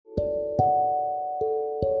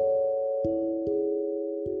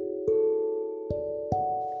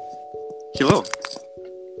Hello.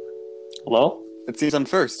 Hello? It seems I'm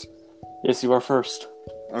first. Yes, you are first.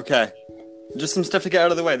 Okay. Just some stuff to get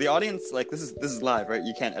out of the way. The audience, this is live, right?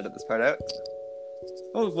 You can't edit this part out.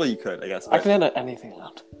 Well, you could, I guess. I can edit anything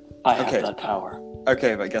out. I have Okay. that power.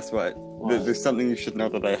 Okay, but guess what? There's something you should know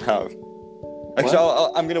that I have.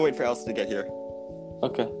 Actually, I'm gonna wait for Elsa to get here.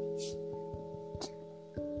 Okay.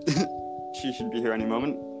 She should be here any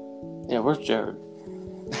moment. Yeah, where's Jared?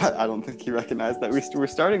 I don't think he recognized that we're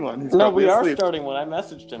starting one. He's No, probably we are asleep. starting one. I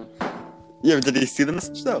messaged him. Yeah, did he see the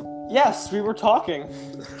message though? Yes, we were talking.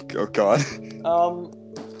 Oh God. Um,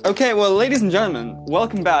 Okay, well, ladies and gentlemen,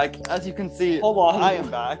 welcome back. As you can see, Hold on. I am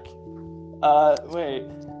back. wait.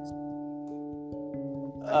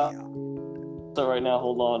 So right now,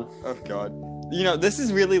 hold on. Oh God. You know, this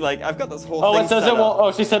is really I've got this whole Oh, thing it says set it won't. up.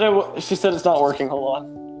 Oh, she said it's not working. Hold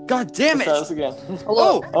on. God damn Let's try it! this again.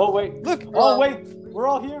 Oh! Oh, wait. Look! Oh, wait. We're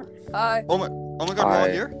all here. Hi. Oh my God, we're all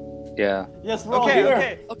here? Yeah. Yes, we're all Okay, here.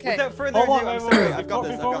 okay. Okay. Without further Hold ado, on, I'm wait. sorry. I've got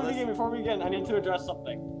this. Before we begin, I need to address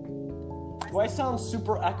something. Do I sound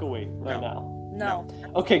super echoey right now? No.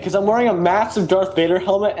 Okay, because I'm wearing a massive Darth Vader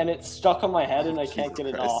helmet and it's stuck on my head and I can't get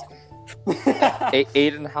it Christ. off.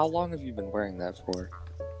 Aiden, how long have you been wearing that for?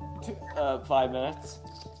 5 minutes.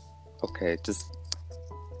 Okay, just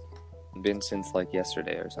been since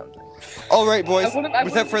yesterday or something. All right, boys. I Without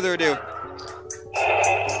wouldn't- further ado.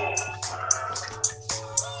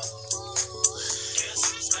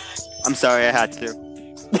 I'm sorry, I had to.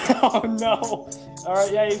 Oh no!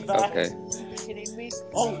 Alright, yeah, he's back. Okay. Are you kidding me?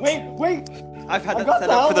 Oh, wait! I've had I that got set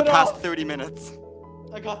the up for the helmet past off. 30 minutes.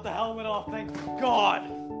 I got the helmet off, thank God!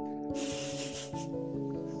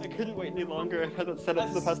 I couldn't wait any longer. I had that set up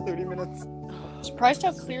for the past 30 minutes. Surprised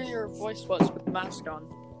how clear your voice was with the mask on.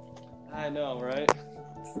 I know, right?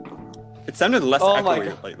 It sounded less Oh my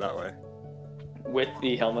echoey that way. With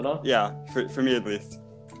the helmet on? Yeah, for me at least.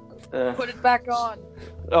 Put it back on.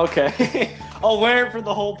 Okay. I'll wear it for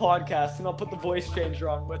the whole podcast and I'll put the voice changer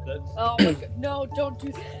on with it. Oh my God. No, don't do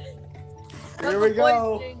that. Not Here the we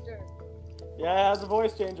go. voice changer. Yeah, it has a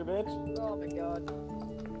voice changer, bitch. Oh my God.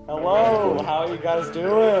 Hello, how are you guys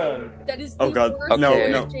doing? That is the Oh God. worst No,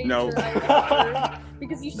 voice no, changer no. I've ever heard,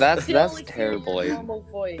 because you That's still only hear terrible, your Aiden. normal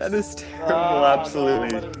voice. That is terrible, Ah, absolutely.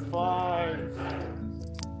 No, but it's fine.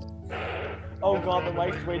 Oh God, the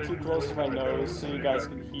mic's way too close to my nose, so you guys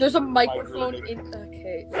can hear. There's a the mic microphone really in.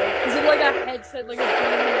 Okay. Is it like a headset, like a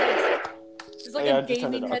gaming headset? There's like Yeah, a just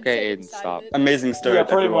turn it gaming up. headset Okay, Aiden, inside stop. of it. Amazing start, Yeah,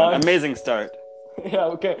 pretty everyone. much. Amazing start. Yeah,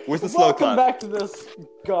 okay. Where's the slow Welcome clap? back to this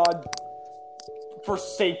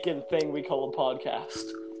God-forsaken thing we call a podcast.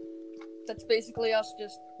 That's basically us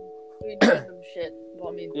just doing random shit.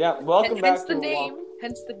 Well, I mean, Yeah, welcome back hence to the a name. walk-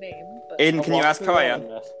 Hence the name. But Aiden, a can you walk ask through how I am?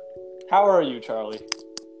 randomness. How are you, Charlie?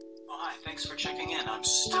 Oh, hi, thanks for checking in. I'm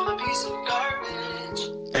still a piece of garbage.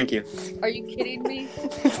 Thank you. are you kidding me?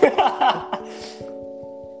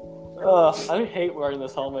 I hate wearing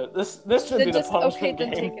this helmet. This should be Then the just okay. punishment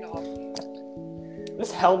Then game. take it off.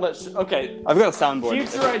 This helmet. Okay, I've got a soundboard.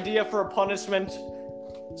 future idea for a punishment.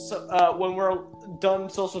 So when we're done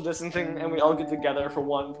social distancing and we all get together for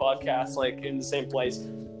one podcast, in the same place,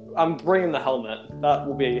 I'm bringing the helmet. That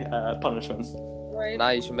will be punishment. Right. Nah,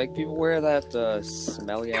 you should make people wear that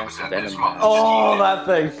smelly ass venom mask. Oh, that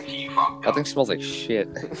thing! That thing smells like shit.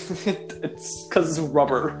 It's because it's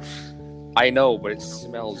rubber. I know, but it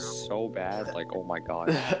smells so bad. Oh my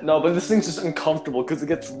God. No, but this thing's just uncomfortable because it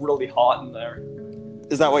gets really hot in there.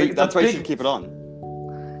 Is that why? It's That's a why you big- should keep it on.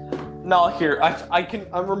 No, here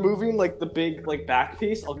I'm removing the big back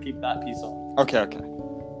piece. I'll keep that piece on. Okay.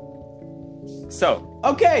 So,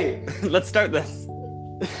 Okay. let's start this.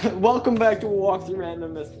 Welcome back to a walkthrough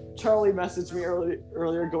randomness. Charlie messaged me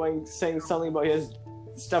earlier, saying something about his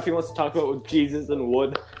stuff he wants to talk about with Jesus and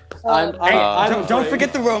wood. I'm Don't afraid.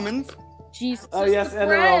 forget the Romans. Jesus. Oh is yes, the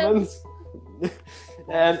and the bread. Romans,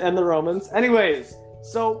 and the Romans. Anyways,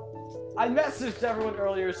 so I messaged everyone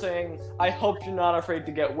earlier saying I hope you're not afraid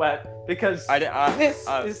to get wet because this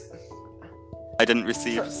is I didn't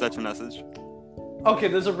receive such a message. okay.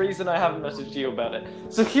 There's a reason I haven't messaged you about it.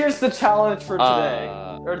 So here's the challenge for today.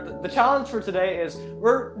 The challenge for today is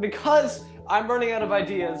because I'm running out of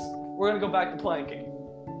ideas. We're gonna go back to planking.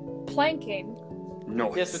 Planking.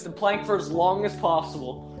 No. Yes, it's to plank for as long as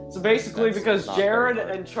possible. So basically, That's because not Jared very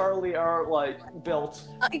hard. and Charlie are built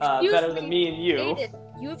Excuse better me, than me and you. Aiden,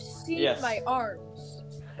 you've seen Yes. my arms.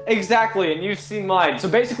 Exactly, and you've seen mine. So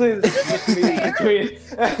basically, this is just me between.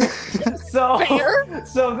 Fair?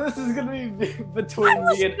 So this is gonna be between I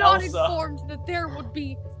was me and not Elsa. informed that there would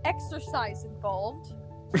be exercise involved.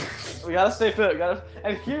 We gotta stay fit.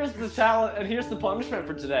 And here's the challenge. And here's the punishment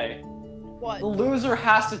for today. What? The loser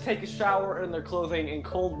has to take a shower in their clothing in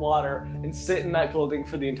cold water and sit in that clothing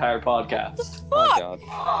for the entire podcast. Oh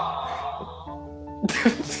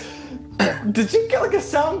god. Did you get like a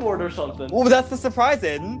soundboard or something? Well, that's the surprise,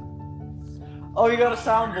 Aiden. Oh, you got a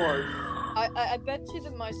soundboard. I bet you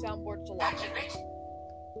that my soundboard's a lot.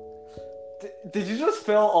 Did you just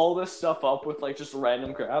fill all this stuff up with like just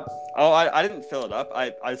random crap? Oh, I didn't fill it up.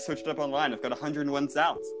 I searched it up online. I've got 101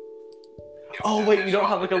 sounds. Oh wait, you don't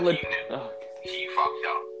have like a lid. Oh. He fucked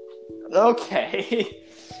up. Okay.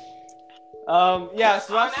 Yeah,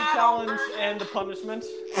 so that's the challenge and the punishment.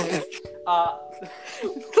 The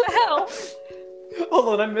hell?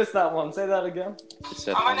 Hold on, I missed that one. Say that again. It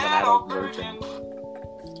said I'm an adult virgin.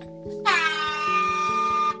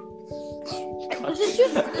 This is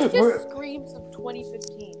just screams of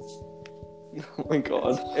 2015. Oh my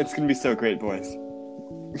god. It's gonna be so great, boys.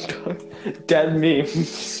 Dead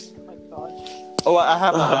memes. Oh my god. Oh, I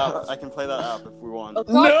have that app. I can play that app if we want. Oh,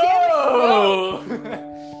 god damn it! No!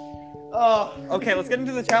 Oh, Okay, let's get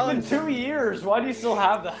into the it's been challenge. 2 years. Why do you still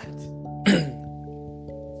have that?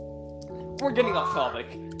 We're getting off topic.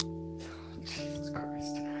 Jesus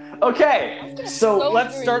Christ. Okay, so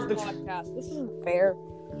let's start the podcast. This isn't fair.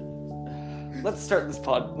 let's start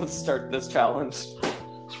this challenge.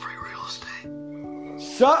 It's free real estate.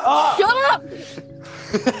 Shut up! Shut up!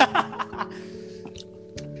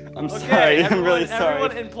 I'm Okay, sorry. I'm really sorry.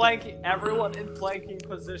 Everyone in planking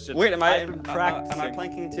position. Wait, am I I've been am practicing. I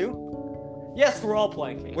planking too? Yes, we're all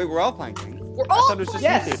planking. Wait, we're all planking. We're I all thought it was just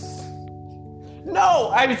Yes. you two. No,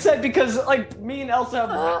 I said because like me and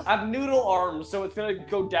Elsa have noodle arms, so it's gonna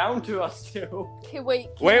go down to us too. Okay, wait.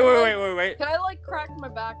 Wait. Can I like crack my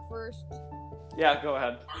back first? Yeah, go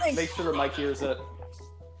ahead. Thanks. Make sure the mic hears it.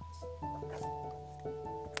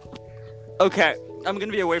 Okay, I'm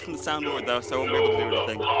gonna be away from the soundboard though, so I won't be able to do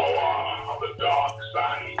anything.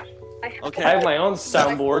 Okay. I have my own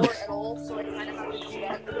soundboard. At all, so I kind of have to do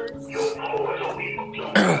that first.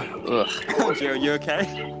 Ugh. Joe, you okay?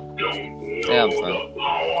 Yeah, I'm fine.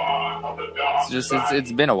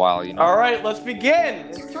 It's been a while, you know. All right, let's begin.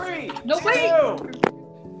 In 3, No, 2, wait.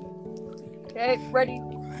 Okay, ready.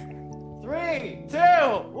 3, 2,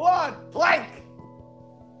 1, plank.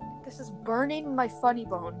 This is burning my funny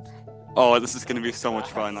bone. Oh, this is gonna be so much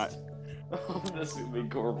fun. Oh, this would be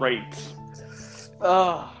great.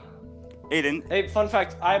 Aiden, Hey, fun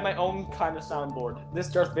fact, I have my own kind of soundboard. This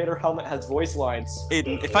Darth Vader helmet has voice lines.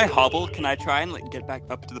 Aiden, if I hobble, can I try and like get back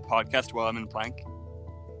up to the podcast while I'm in plank?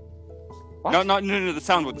 What? No, the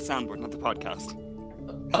soundboard, not the podcast.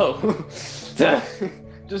 Oh.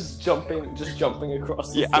 just jumping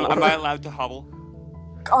across the Yeah, floor. am I allowed to hobble?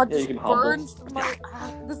 God, Yeah, you this can hobble. burns my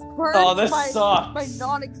this burns Oh, this my, sucks. my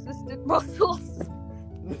non-existent muscles.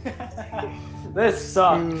 This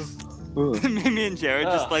sucks. Me and Jared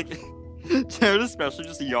just Ugh. like Jared especially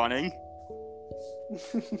just yawning.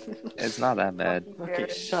 It's not that bad. Okay,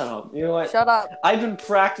 shut up. You know what? Shut up. I've been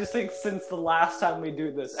practicing since the last time we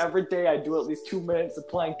do this. Every day I do at least 2 minutes of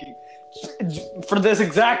planking. For this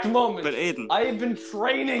exact moment. But Aiden, I have been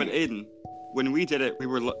training. When we did it, we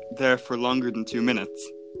were there for longer than 2 minutes.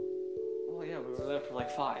 Oh yeah, we were there for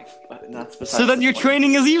like 5. But that's besides So then the your point.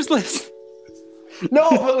 training is useless. No,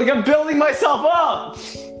 but like I'm building myself up.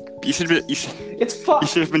 You should It's fun.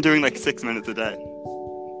 have been doing like 6 minutes a day.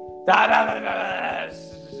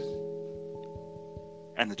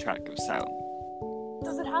 And the track goes silent.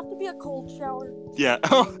 Does it have to be a cold shower? Yeah.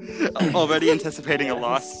 Already anticipating a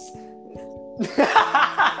loss.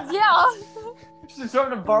 Yeah. She's trying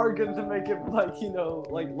to bargain to make it like, you know,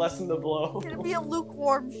 like lessen the blow. Can it be a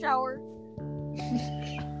lukewarm shower?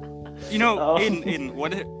 You know, Oh. Aiden,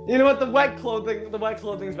 what if You know what? The wet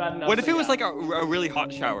clothing's bad enough. what if so it was yeah. like a really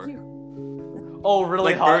hot shower? Oh,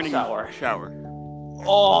 really Like hot burning shower. shower.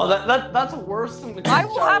 Oh, that's worse than the cold I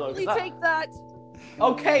will shower, happily though. take that.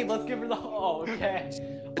 Okay, let's give her the. Oh, okay.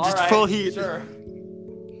 Just Alright, full heat. Sure.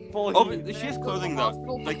 Full Oh, heat. but she has Go to clothing the though,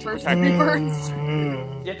 hospital like for to first protect degree her. burns.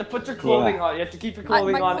 You have to put your clothing on. You have to keep your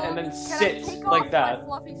clothing My on and then clothing- sit Can I take like off that. my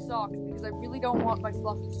fluffy socks because I really don't want my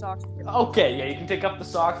fluffy socks to get Okay, yeah, you can take up the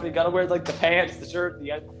socks, but you gotta wear like the pants, the shirt,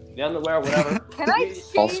 the underwear, whatever. Can I change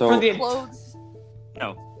Also- For the- clothes?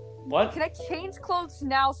 No. What? Can I change clothes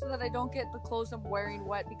now so that I don't get the clothes I'm wearing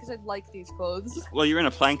wet because I like these clothes? Well, you're in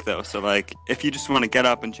a plank though, so like if you just want to get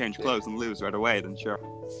up and change clothes and lose right away, then sure.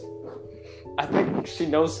 I think she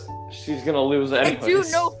knows she's gonna lose anyways. I do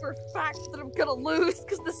know for a fact that I'm gonna lose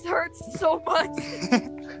because this hurts so much.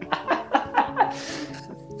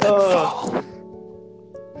 Ugh,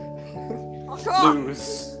 Oh god!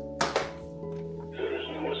 lose.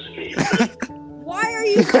 Why are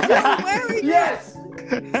you still wearing Yes!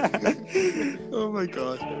 Oh my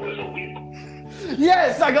god.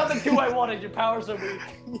 Yes, I got the 2 I wanted. Your powers are weak.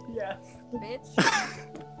 Yes. Bitch.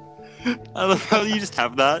 I love how you just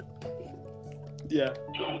have that. Yeah.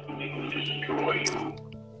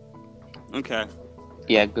 Okay.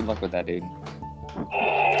 Yeah, good luck with that, dude.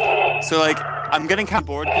 So, like, I'm getting kind of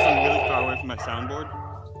bored because I'm really far away from my soundboard.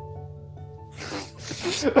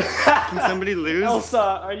 Can somebody lose?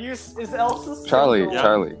 Elsa, is Elsa still Charlie, going? Yeah.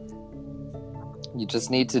 Charlie. You just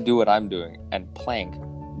need to do what I'm doing and plank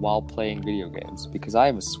while playing video games because I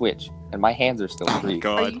have a Switch and my hands are still Oh my free.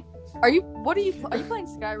 god. Are you playing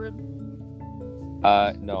Skyrim?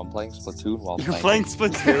 No, I'm playing Splatoon while You're playing.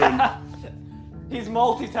 playing Splatoon. He's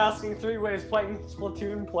multitasking 3 ways, playing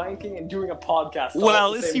Splatoon, planking, and doing a podcast. all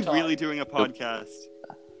Well, at the is same he time. really doing a podcast?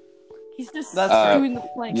 He's just That's doing the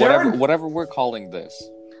plank. Jared- Whatever we're calling this.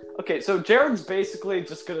 Okay, so Jared's basically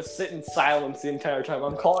just gonna sit in silence the entire time.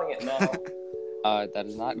 I'm calling it now. That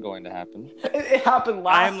is not going to happen. It happened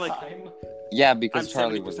last I'm like- time. Yeah, I'm because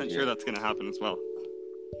Charlie 70% wasn't sure here. that's gonna happen as well.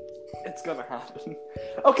 It's gonna happen.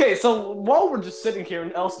 Okay, so while we're just sitting here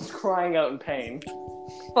and Elsa's crying out in pain.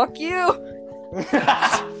 Fuck you.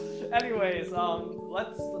 Anyways,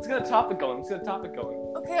 let's get a topic going.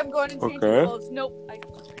 Okay, I'm going to change Okay. the clothes. Nope.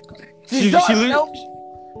 She's She done. Nope.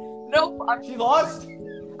 Nope. She lost.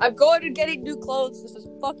 I'm going to getting new clothes. This is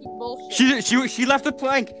fucking bullshit. She left the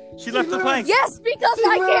plank. She left the plank. Yes, because She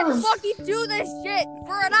I can't moves. fucking do this shit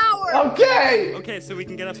for an hour. Okay. Okay, so we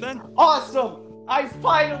can get up then. Awesome. I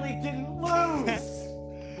finally didn't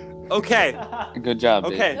lose. Okay. Good job,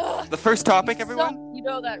 dude. Okay. The first topic, You everyone. suck, you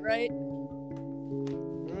know that, right?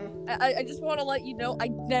 I just want to let you know,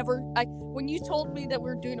 when you told me that we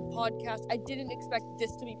were doing a podcast, I didn't expect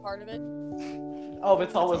this to be part of it. Oh,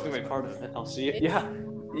 it's always gonna be part of it. I'll see it. Yeah.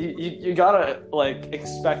 You gotta like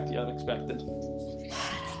expect the unexpected.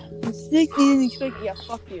 Yeah,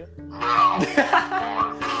 fuck you.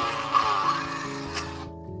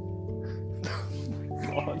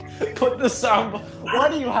 God. Put the sound. Why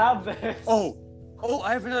do you have this? Oh,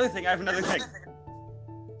 I have another thing.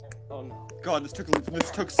 Oh no. God, this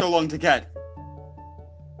took so long to get.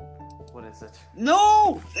 What is it?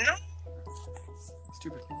 No.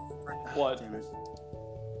 Stupid. What? Damn it.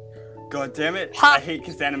 God damn it. Ha. I hate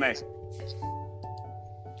kiss anime.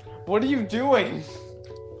 What are you doing?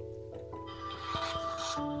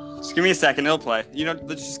 Just give me a second, it'll play. You know,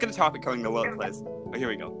 let's just get a topic going while it plays. Oh, here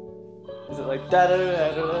we go. Is it like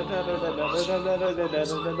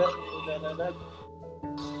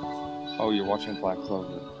Oh, you're watching Black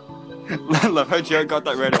Clover. I love how Jared got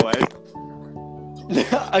that right away.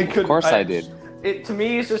 I could. Of course I did. It to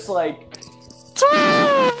me, it's just like that's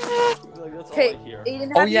all Okay, I hear.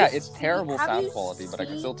 Aiden, Oh have yeah, you it's seen- terrible have sound you quality, but I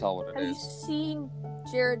can seen- still tell what it Have you is. seen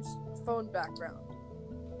Jared's phone background?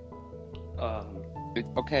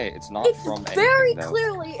 Okay, it's not It's from very anything, though.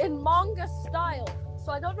 clearly in manga style,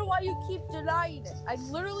 so I don't know why you keep denying it. I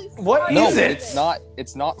literally. What tried No, is to it? say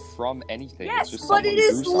it's not from anything. Yes, it's just but someone it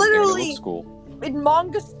is drew something and literally- it looks cool. in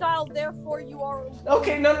manga style. Therefore, you are.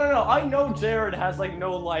 Okay, no. I know Jared has like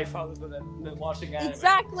no life other than watching anime.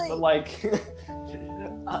 Exactly. But like,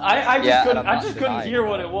 I just Yeah, and couldn't. I'm I not just couldn't denying hear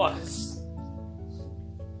what that. it was.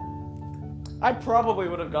 I probably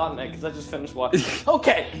would have gotten it because I just finished watching.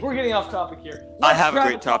 Okay, we're getting off topic here. I Let's have a grab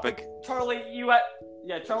great topic. Charlie, you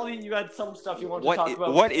had some stuff you wanted to talk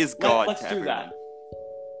about. What is God Let's to do everyone? that.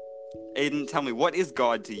 Aiden, tell me, what is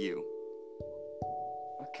God to you?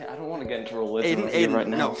 Okay, I don't want to get into religion with you Aiden, right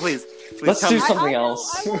now. no, please Let's tell do me. something I know,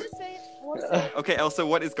 else. I want to say it. I want to say it. Okay, Elsa,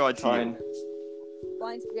 what is God to Fine.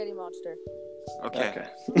 Blind spaghetti monster. you? Okay.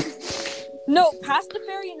 No,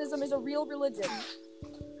 pastafarianism is a real religion.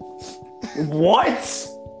 What?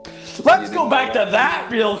 Let's go back to that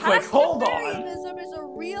real quick. Hold on. Pastafarianism is a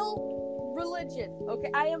real religion. Okay,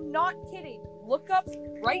 I am not kidding. Look up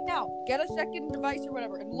right now. Get a second device or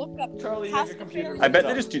whatever, and look up. Charlie, you have your computer. I bet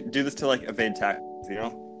they just do this to like evade tax, you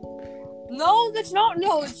know? No, that's not.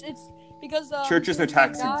 No, it's because Churches are a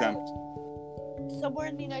tax guy exempt. somewhere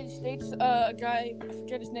in the United States. A guy, I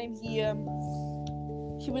forget his name.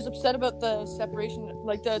 He was upset about the separation,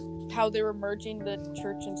 like how they were merging the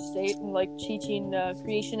church and state and like teaching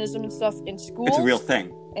creationism and stuff in schools. It's a real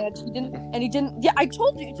thing. And he didn't. Yeah, I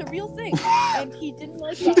told you it's a real thing. And he didn't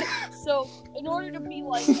like that. So in order to be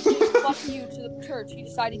like, fuck you to the church, he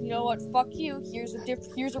decided, you know what, fuck you.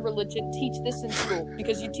 Here's a religion. Teach this in school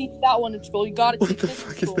because you teach that one in school. You gotta teach What the this in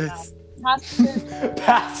fuck is school this? now. Pastafarianism.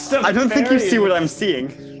 Pastafarianism. I don't think you see what I'm seeing.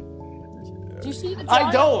 Do you see the?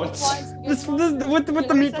 I giant don't. blind spaghetti This monster? with the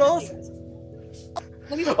Let me send it meatballs? to you.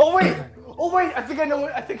 Let me. Oh wait! I think I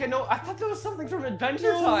know. I thought there was something from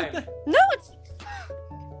Adventure Time. No, it's.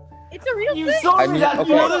 It's a real You thing. saw I me mean, that okay.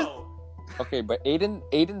 photo. Okay, but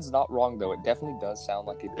Aiden's not wrong though. It definitely does sound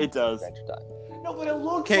like It does. Adventure Time. No, but it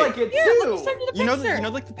looks Okay. like it Yeah, let me too. send you the You picture. know,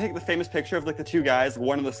 like the famous picture of like the two guys,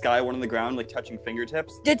 one in the sky, one on the ground, like touching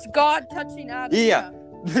fingertips. It's God touching Adam. Yeah.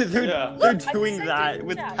 they're Yeah. they're Look, I doing just sent that it in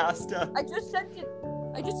with chat. pasta. I just sent it.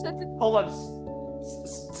 Hold on.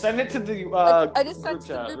 Send it to the I just sent group it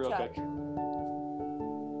to the chat group real chat. quick.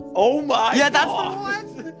 Oh my Yeah, that's god.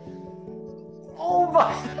 the one. Oh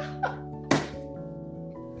my.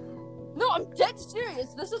 No, I'm dead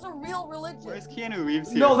serious. This is a real religion. Where's Keanu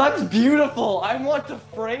Reeves here? No, that's beautiful. I want to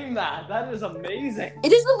frame that. That is amazing.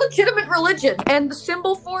 It is a legitimate religion, and the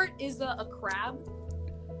symbol for it is a crab.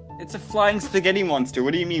 It's a flying spaghetti monster.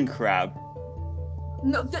 What do you mean, crab?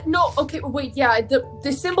 No. Okay, wait. Yeah,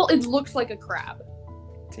 the symbol, it looks like a crab.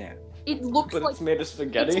 Damn. It looks But like it's made of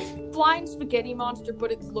spaghetti. it's flying spaghetti monster,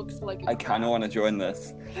 but it looks like a I crab. kind of want to join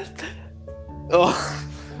this. Oh.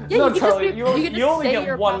 Yeah, No, you can Charlie, just, you can only- just you only say get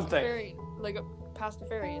you're a one thing. pastafarian, like a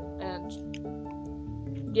pastafarian,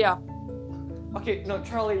 and yeah. Okay, no,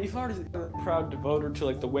 Charlie, you've already been a proud devoter to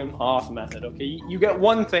like the Wim Hof method. Okay, you get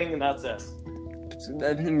one thing and that's it.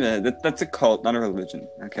 That's a cult, not a religion.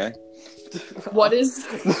 Okay. What is?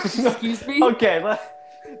 Excuse me. Okay,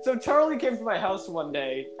 so Charlie came to my house one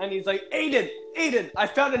day and he's like, Aiden, I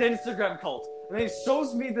found an Instagram cult. And he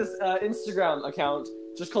shows me this Instagram account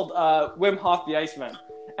just called Wim Hof the Iceman.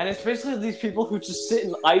 And it's basically these people who just sit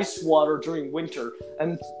in ice water during winter.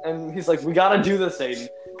 And he's like, we gotta do this, Aiden.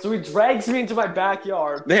 So he drags me into my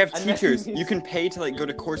backyard. They have and then teachers. he's- You can pay to like go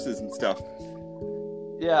to courses and stuff.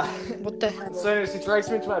 Yeah. What the hell? So anyways, he drags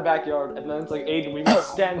me into my backyard, and then it's like, Aiden, we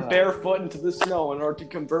must stand barefoot into the snow in order to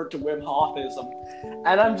convert to Wim Hofism.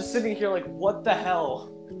 And I'm just sitting here like, what the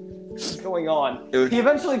hell is going on? He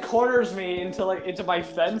eventually corners me into my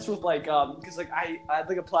fence with because I had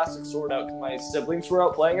like a plastic sword out because my siblings were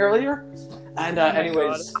out playing earlier. And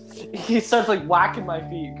anyways, he starts like whacking my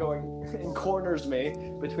feet, going and corners me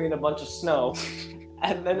between a bunch of snow.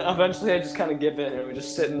 And then eventually I just kind of give in and we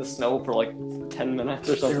just sit in the snow for like 10 minutes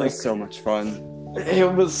or It something. was so much fun.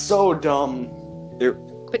 It was so dumb.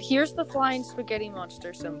 But here's the flying spaghetti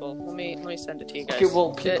monster symbol. Let me send it to you guys. Okay,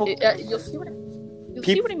 well, people- you'll see what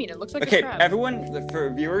see what I mean. It looks like Okay, a crab. everyone, for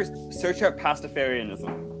viewers, search up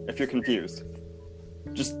pastafarianism if you're confused.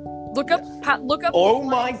 Just Look up. Oh the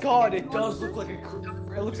my flying god, spaghetti it does monster. look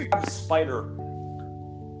like it looks like a spider.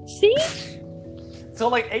 See, So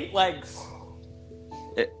like 8 legs.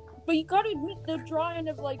 but you gotta admit the drawing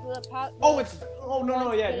of like the pat. Oh, it's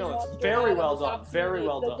very well done. Very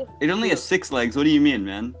well done. it only has 6 legs. What do you mean,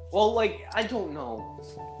 man? Well, like I don't know.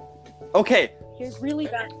 Okay, Here's really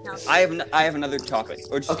bad. I have another topic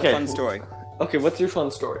or just Okay. a fun story. Okay, what's your fun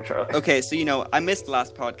story, Charlie? Okay, so I missed the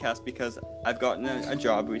last podcast because I've gotten a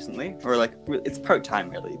job recently, or like it's part time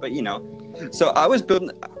really, but So I was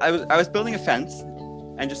building a fence,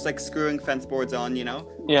 and just like screwing fence boards on,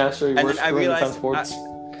 Yeah, sure. You And were then I screwing the realized, fence boards.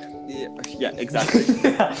 yeah, exactly.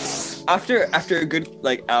 After a good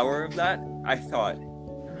like hour of that, I thought,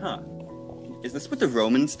 is this what the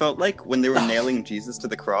Romans felt like when they were nailing Jesus to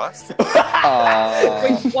the cross?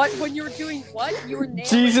 Wait, what? When you were doing what? You were nailing.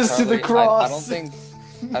 Jesus to the Charlie, cross.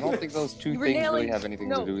 I don't think those two You were things nailing- really have anything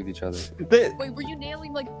no. to do with each other. Wait, were you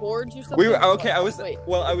nailing like boards or something? We were okay. I Wait,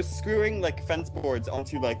 was screwing like fence boards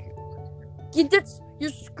onto like.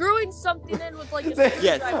 you're screwing something in with like a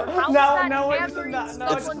Yes. screwdriver. How is now that I hammering just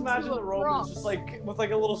someone imagine to the a Romans cross? just like with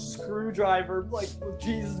like a little screwdriver, like with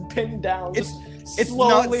Jesus pinned down. It's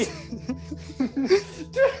slowly.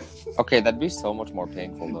 Okay, that'd be so much more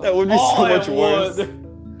painful though. That would be so much worse.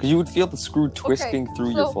 Because you would feel the screw twisting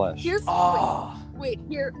through your flesh. Here's Ah. wait,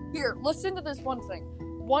 here. Listen to this one thing.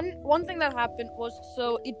 One thing that happened was,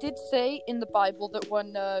 so it did say in the Bible that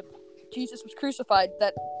when Jesus was crucified,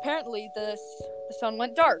 that apparently the sun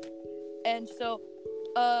went dark, and so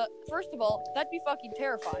first of all, that'd be fucking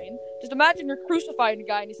terrifying. Just imagine you're crucifying a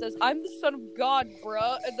guy and he says, "I'm the son of God,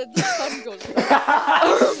 bruh," and then the sun goes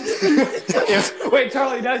dark. Wait,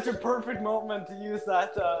 Charlie, that's your perfect moment to use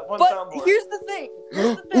that one But soundboard. here's the thing.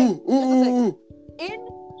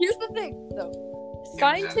 Here's the thing, though.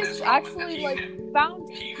 Scientists actually found.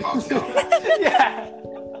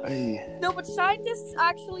 Yeah. No, but scientists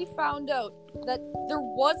actually found out that there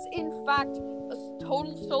was, in fact, a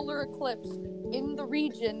total solar eclipse in the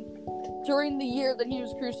region during the year that he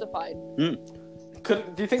was crucified. Do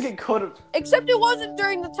you think it could have? Except it wasn't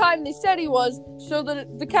during the time they said he was, so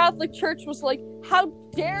that the Catholic Church was like, "How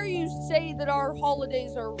dare you say that our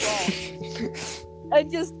holidays are wrong?" And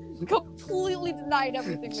just completely denied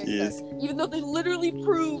everything they said. Even though they literally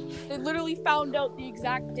found out the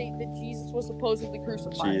exact date that Jesus was supposedly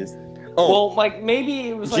crucified. Jeez. Oh, Well, like maybe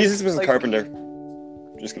it was like Jesus was like, a carpenter.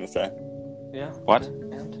 Just gonna say. Yeah. What?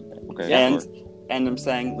 And Okay. Yeah. And I'm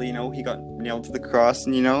saying, you know, he got nailed to the cross,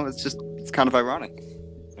 and you know, it's kind of ironic.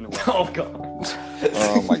 In a way. Oh god.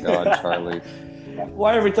 Oh my God, Charlie.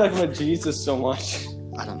 Why are we talking about Jesus so much?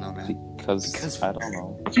 I don't know, man. Because I don't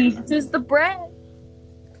know. Jesus is the bread.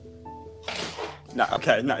 No,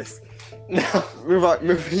 okay, nice. No.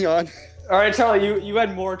 Moving on. All right, Charlie, you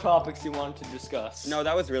had more topics you wanted to discuss. No,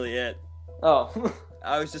 that was really it. Oh.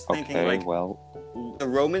 I was just thinking, Okay, like, well, the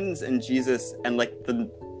Romans and Jesus and, like, the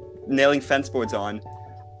nailing fence boards on.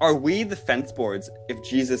 Are we the fence boards if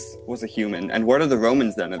Jesus was a human? And what are the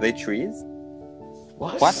Romans then? Are they trees?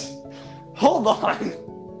 What? Hold on.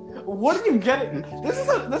 What are you getting?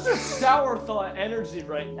 This is sour thought energy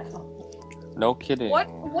right now. no kidding. What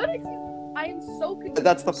is I am so confused.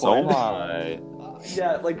 That's the So point. why?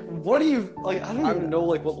 Yeah, like what do you like? I don't even know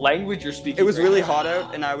like what language you're speaking. It was right really now. hot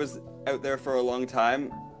out, and I was out there for a long time,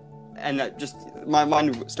 and my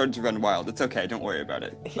mind started to run wild. It's okay, don't worry about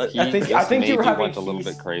it. I think you were maybe having went a little heat.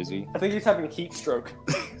 bit crazy. I think he's having heat stroke.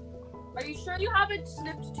 Are you sure you haven't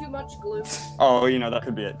snipped too much glue? Oh, you know, that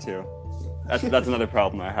could be it too. That's another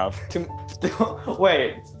problem I have.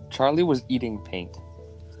 Wait. Charlie was eating paint.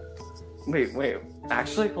 Wait.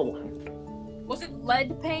 Actually, hold on. Was it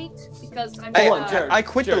lead paint? Because I'm Hey, Hold on, Jared. I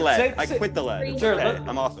quit the Jared, lead. I say- quit the lead. It's Jared, okay. let-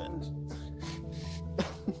 I'm off it.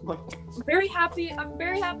 I'm very happy. I'm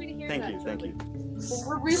very happy to hear Thank that. you, thank you. Well,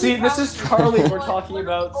 we're really See, this proud is of you. Charlie we're Like, talking literally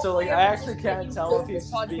about, so like only I ever actually that can't you tell if did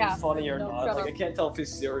he's this being podcast. funny or No, not. shut Like I up. can't tell if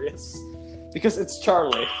he's serious. Because it's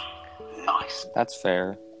Charlie. Nice. That's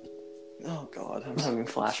fair. Oh god, I'm having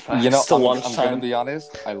flashbacks. You know, to I'm gonna lunchtime. be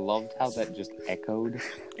honest. I loved how that just echoed.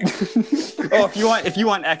 Oh, if you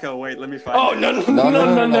want echo, wait, let me find. Oh it. no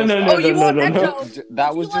Oh, you want echo? That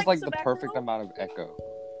Would was you just like like the some perfect echo? amount of echo.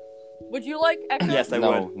 Would you like echo? Yes, I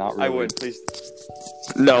No, would. not I really. would, please.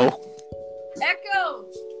 No. Echo.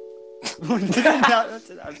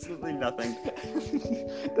 That's absolutely nothing.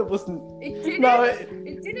 That wasn't. It didn't. No,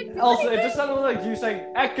 It didn't. Do also, it anything. just sounded like you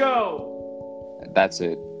saying echo. That's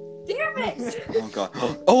it. Damn it! Oh god.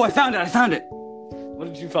 Oh, I found it. What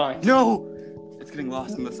did you find? No, it's getting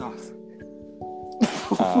lost in the sauce.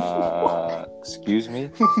 Excuse me.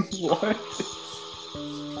 What?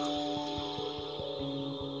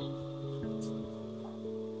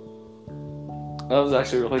 That was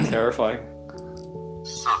actually really terrifying.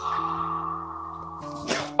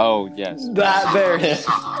 Oh yes. That there it is.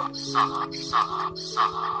 You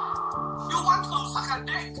want to suck a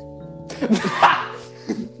dick?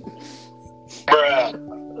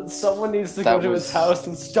 Someone needs to That go to was- his house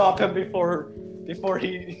and stop him before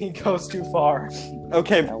he goes too far.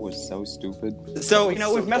 Okay, That was so stupid. so you know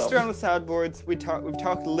So we've messed dumb. around with soundboards. We've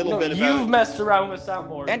talked a little No, bit you've about. messed around with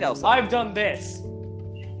soundboard. And Elsa. I've done this.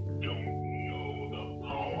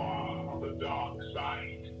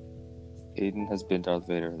 Aiden has been Darth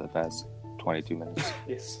Vader the past 22 minutes.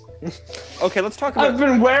 Yes. Okay, let's talk I've about.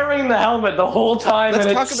 been wearing the helmet the whole time, Let's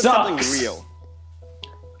and talk it about sucks. something real.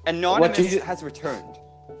 Anonymous What, Jesus- has returned.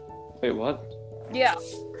 Wait, what? Yeah.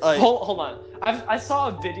 Like, Hold on. I saw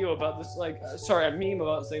a video about this, a meme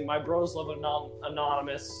about saying my bros love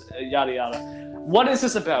anonymous, yada yada. What is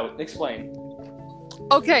this about? Explain.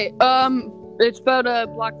 Okay. It's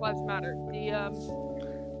about Black Lives Matter.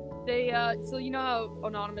 So you know how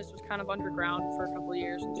Anonymous was kind of underground for a couple of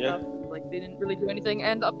years and Yeah. stuff. Like they didn't really do anything,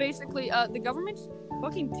 and basically, the government's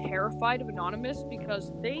fucking terrified of Anonymous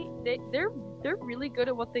because they're really good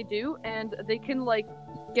at what they do, and they can like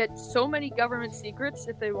get so many government secrets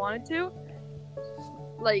if they wanted to.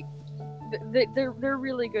 Like they're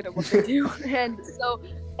really good at what they do, and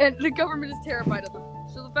the government is terrified of them.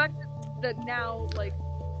 So the fact that now like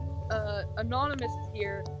Anonymous is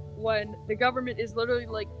here when the government is literally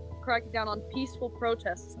like cracking down on peaceful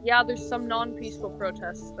protests. Yeah, there's some non-peaceful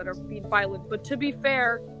protests that are being violent, but to be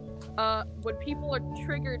fair, when people are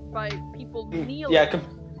triggered by people kneeling, Yeah.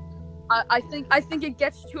 I think it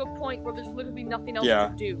gets to a point where there's literally nothing else Yeah.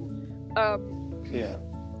 to do. Yeah.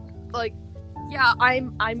 Like, yeah,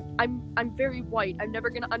 I'm very white. I'm never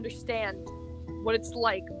gonna understand what it's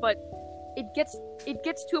like, but it gets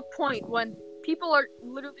to a point when people are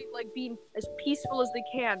literally like being as peaceful as they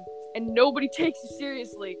can, and nobody takes it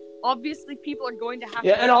seriously. Obviously, people are going to have.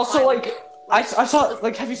 Yeah, to and also violent. like I saw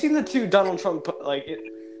like, have you seen the two Donald Trump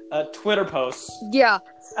Twitter posts? Yeah,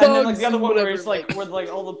 And then like thugs the other and one where whatever, it's like where like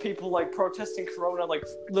all the people like protesting Corona like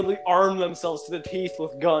literally arm themselves to the teeth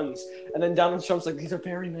with guns, and then Donald Trump's like, these are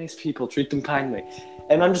very nice people, treat them kindly,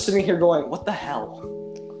 and I'm just sitting here going, what the hell?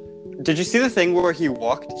 did you see the thing where he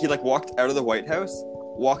walked out of the White House,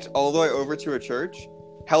 walked all the way over to a church,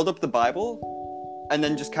 held up the Bible, and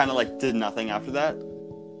then just kind of like did nothing after that.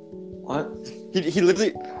 What? He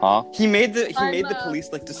literally Huh? he made the I'm, police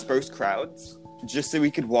like disperse crowds just so he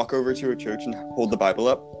could walk over to a church and hold the Bible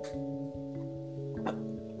up.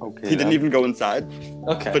 Okay. He didn't even go inside,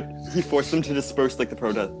 Okay. but he forced them to disperse like the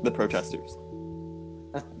protesters.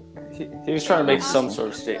 He was trying to make some sort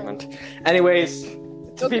of statement. Anyways,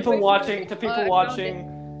 to Okay, people wait, watching,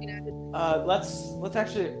 I let's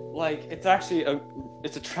actually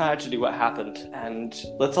it's a tragedy what happened, and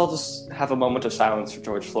let's all just have a moment of silence for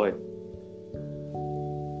George Floyd.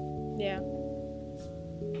 Yeah.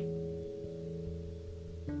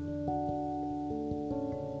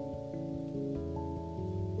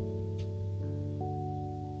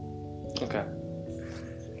 Okay.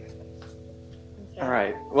 All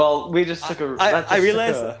right. Well, we just took a. I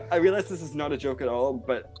realize this is not a joke at all,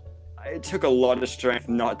 but it took a lot of strength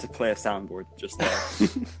not to play a soundboard just there.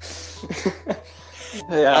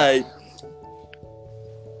 Yeah.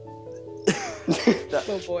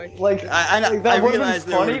 Oh boy. Like I that would have realized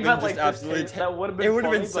been that funny, would've but been like just absolutely that would have been. it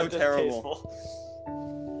would've been funny, so but just terrible.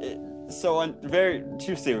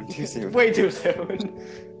 Too soon. tasteful. Way too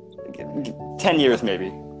soon. 10 years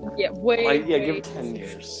maybe. Yeah, way. Give it 10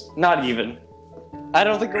 years. Not even. I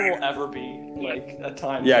don't think there will ever be like a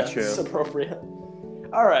time that's true. appropriate.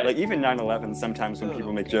 All right. Like even 9/11, sometimes when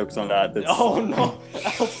people make jokes on that, that's... Oh no,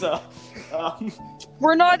 Elsa.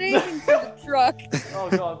 We're not aiming for the truck. Oh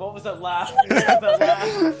god, what was that laugh?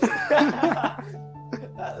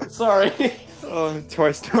 Sorry. Oh,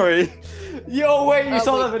 Toy Story. Yo, wait, you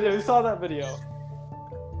saw wait. that video. You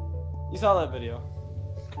saw that video.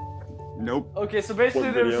 Nope. Okay, so basically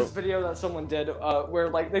What there was video? this video that someone did where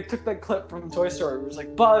like they took that clip from Toy Story. It was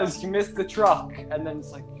like, Buzz, you missed the truck, and then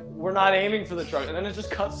it's like, we're not aiming for the truck, and then it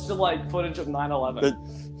just cuts to like footage of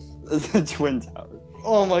 9/11. The Twin Tower.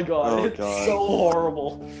 Oh my god, Oh, it's God. so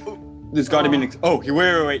horrible. There's got to be an...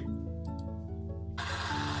 wait.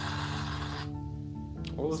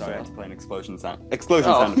 What was Sorry, I had that? to play an explosion sound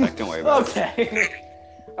effect. Don't worry about it. Okay.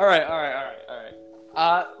 All right.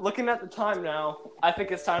 Looking at the time now, I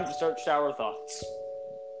think it's time to start shower thoughts.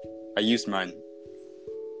 I used mine.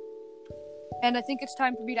 And I think it's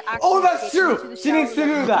time for me to actually. Oh, that's get true. into the She needs to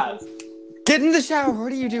shower do that. Get in the shower.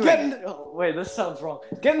 What are you doing? Wait, this sounds wrong.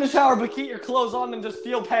 Get in the shower, but keep your clothes on and just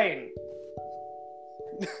feel pain.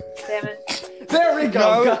 Damn it. There we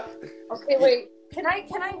go. No. Okay, wait. Can I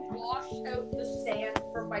wash out the sand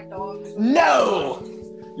for my dogs? No.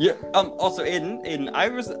 Yeah. Also, Aiden.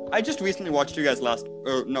 I just recently watched you guys last,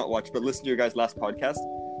 or not watched, but listened to your guys' last podcast.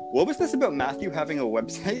 What was this about Matthew having a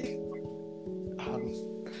website?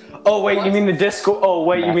 Oh wait, you mean the Discord? Oh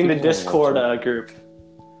wait, you mean the Matthew Discord group?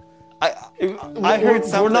 I heard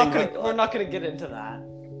something. We're not gonna get into that.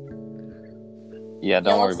 Yeah,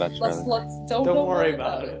 don't worry about your brother. Don't worry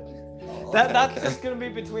about it. That's just gonna be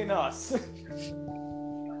between us.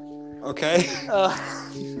 Okay.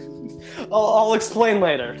 I'll explain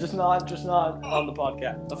later. Just not on the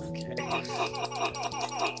podcast. Okay.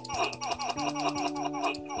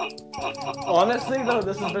 Honestly, though,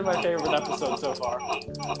 this has been my favorite episode so far.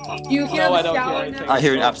 You hear No, I the don't hear shower anything. now? I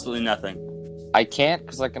hear absolutely nothing. I can't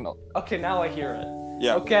because I can. Okay, now I hear it.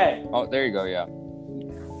 Yeah. Okay. Oh, there you go. Yeah.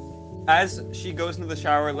 As she goes into the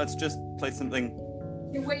shower, let's just play something.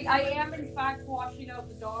 Wait, I am in fact washing out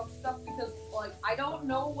the dog stuff because, like, I don't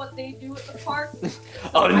know what they do at the park.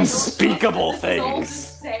 Unspeakable This is all things.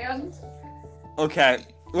 just sand. Okay.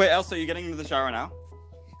 Wait, Elsa, are you getting into the shower now?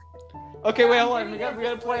 Okay, wait, hold on. We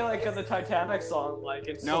gotta play like the Titanic song, like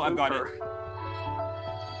it's. No, I've got it.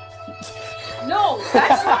 No,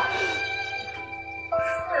 that's not.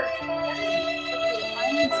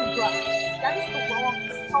 I need to brush. That is the wrong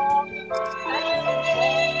song. That is the wrong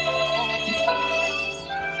song.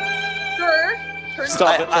 Sir, turn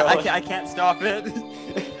Stop it, I can't stop it.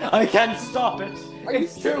 I can't stop it. Are you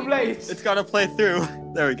It's too late. It's gotta play through.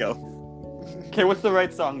 There we go. Okay, what's the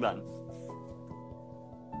right song then?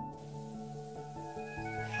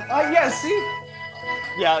 Yeah, see?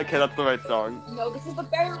 Yeah, okay, that's the right song. No, this is the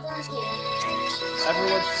better version.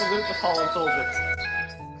 Everyone salute the fallen soldier.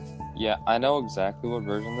 Yeah, I know exactly what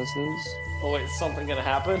version this is. Oh wait, is something gonna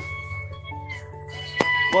happen?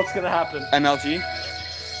 What's gonna happen? MLG?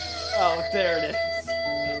 Oh, there it is. I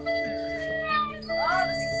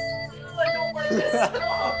don't like this.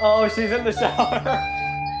 Oh, she's in the shower.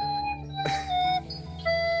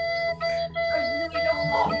 I really don't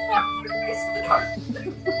want to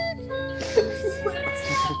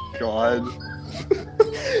God.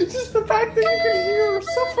 Just the fact that you can hear her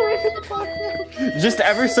suffering in the background. Just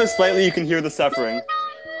ever so slightly you can hear the suffering.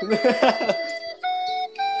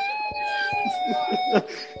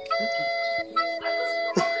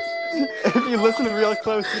 If you listen real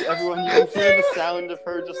closely, everyone, you can hear the sound of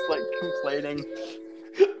her just like complaining.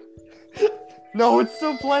 No, it's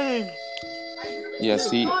still playing. Yeah,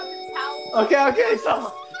 see, Okay,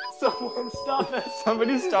 someone stop it.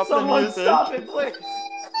 Somebody stop the Someone music. stop it, please.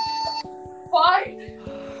 Fine.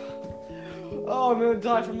 Oh, I'm gonna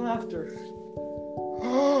die from laughter.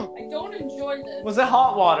 I don't enjoy this. Was it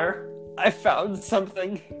hot water? I found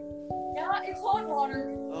something. Yeah, it's hot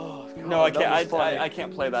water. Oh, God, No, I that was can't. funny. I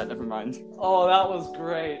can't play that. Never mind. Oh, that was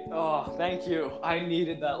great. Oh, thank you. I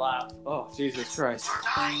needed that laugh. Oh, Jesus Christ.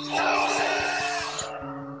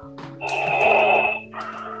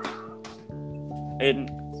 Aiden,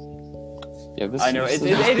 yeah, this, I know, this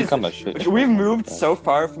it has is- become a shit. we've moved so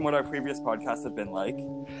far from what our previous podcasts have been like.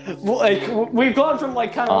 Well, like, we've gone from,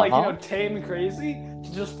 like, kind of like, Uh-huh. tame and crazy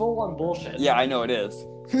to just full on bullshit. Yeah, I know it is.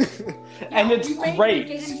 And it's You made me great.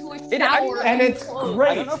 get into a I- shower And it's clothes.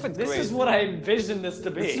 great. I don't know if it's this great. is what I envisioned this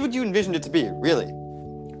to be. This is what you envisioned it to be, really.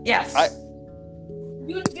 Yes.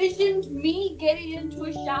 You envisioned me getting into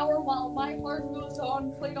a shower while My Heart Goes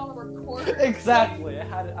On played on a recorder. Exactly.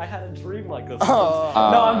 I had a dream like this. Oh.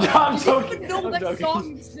 No, I'm I didn't joking. even know I'm that joking.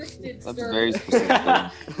 song existed, That's sir. very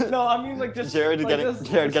specific. No, I mean like just Jared, like getting this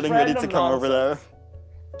ready to random come over there.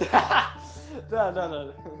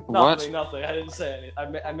 No. What? Nothing. I didn't say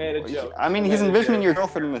anything. I made a joke. I mean, I he's made a envisioning joke. your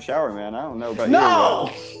girlfriend in the shower, man. I don't know about No!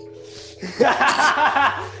 you.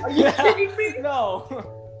 Are you kidding me? No.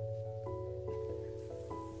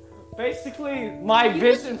 Basically, my He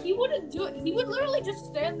vision. He wouldn't do it. He would literally just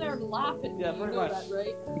stand there and laugh at me. Yeah, You pretty know much. that,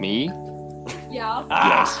 right? Me? Yeah.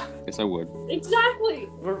 Ah! Yes, I would. Exactly.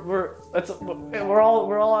 We're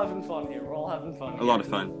all having fun here. We're all having fun. A lot of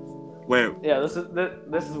fun. Wait, Yeah, this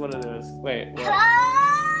is what it is. Wait.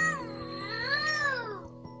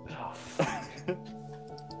 Oh, fuck.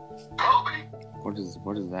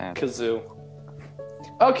 What is that? Kazoo.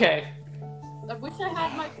 Okay, I wish I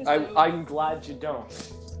had my kazoo. I'm glad you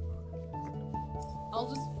don't.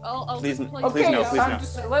 I'll Please- just play. please Okay, no, it's please time no. to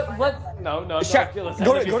say, no. go to let's shower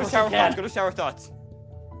before thoughts. you can. Go to shower thoughts.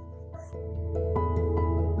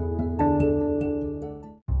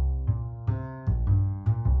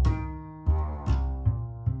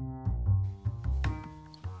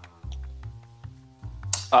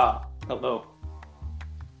 Hello.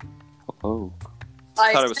 Oh,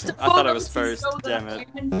 I thought it was- sent I thought it photos was to first, show that damn I it.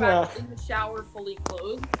 am in fact in the shower fully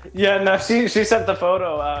clothed. Yeah, no, she sent the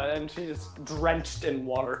photo, and she's drenched in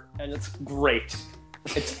water, and it's great.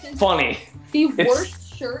 It's funny. The It's-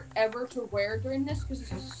 worst shirt ever to wear during this because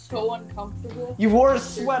it's so uncomfortable. You wore a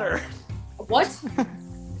sweater. What?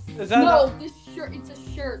 Is that No, not- this shirt. It's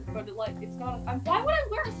a shirt, but it's not. Why would I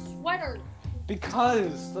wear a sweater?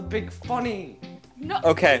 Because the big funny. No.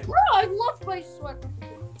 Okay. Bro, I love my sweater.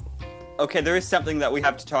 Okay, there is something that we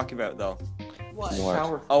have to talk about, though. What? What?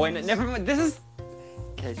 Shower. Oh, wait, never mind. This is...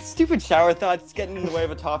 Okay, stupid shower thoughts getting in the way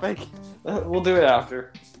of a topic. We'll do it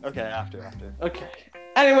after. Okay, after. Okay.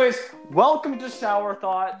 Anyways, welcome to Shower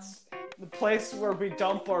Thoughts, the place where we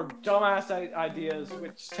dump our dumbass ideas,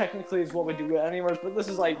 which technically is what we do anyways, but this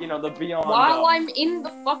is like, the beyond. While I'm in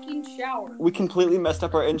the fucking shower. We completely messed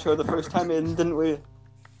up our intro the first time in, didn't we?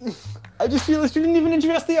 I just realized we didn't even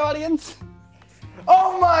address the audience.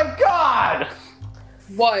 Oh my god!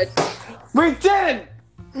 What? We didn't!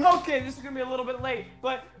 Okay, this is gonna be a little bit late,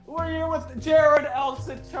 but we're here with Jared,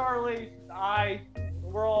 Elsa, Charlie,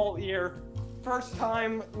 we're all here. First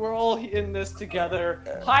time, we're all in this together.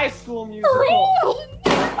 High School Musical.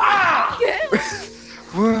 Ah!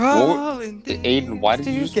 We're all in Aiden, why did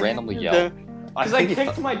you just randomly yell? Because I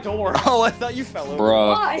kicked my door. Oh, I thought you fell over.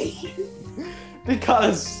 Bruh. Why?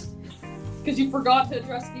 Because, Because you forgot to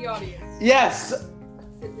address the audience. yes!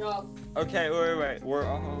 Good job. Okay, wait. We're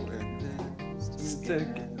all in this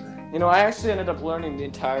together. I actually ended up learning the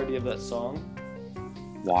entirety of that song.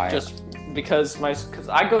 Why? Just because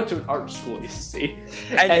I go to an art school, you see.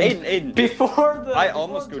 And Aiden, Before I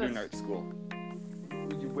almost go to an art school.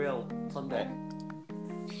 You will someday.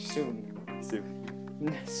 Soon.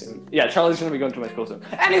 Soon. Yeah, Charlie's gonna be going to my school soon.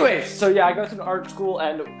 Anyways, so yeah, I go to an art school,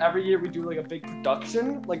 and every year we do like a big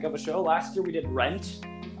production, like of a show. Last year we did Rent.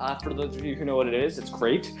 For those of you who know what it is, it's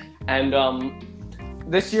great. And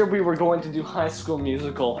this year we were going to do High School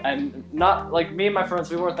Musical, and not like me and my friends,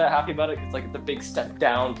 we weren't that happy about it. It's like the big step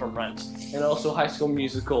down from Rent, and also High School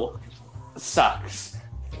Musical sucks.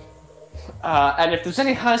 And if there's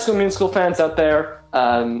any High School Musical fans out there,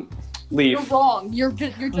 leave. You're wrong. You're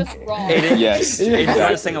just wrong. Aiden, Yes. Aiden, you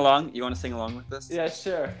want to sing along? You want to sing along with this? Yeah,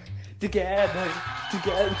 sure. Together.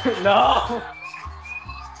 No.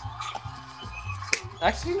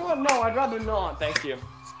 Actually, you know what? No, I'd rather not. Thank you.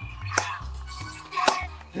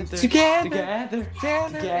 Together,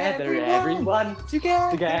 everyone.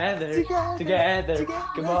 Together.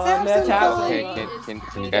 Come on, let's have some Okay, fun.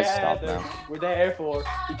 can you guys stop now? We're there for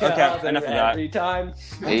each Okay, other enough of that. every time.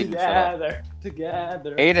 Aiden, shut up.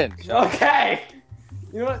 Together. Aiden, shut up. Okay.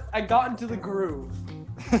 You know what? I got into the groove.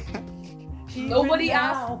 Nobody Even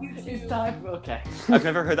asked now, you to. it's time. Okay. I've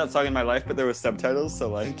never heard that song in my life, but there was subtitles, so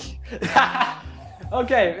like.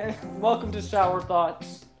 Okay. Welcome to Shower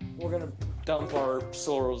Thoughts. We're gonna dump our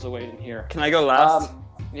sorrows away in here. Can I go last?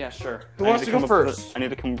 Yeah, sure. Who I wants need to come go up with first? I need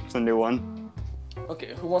to come up with a new one.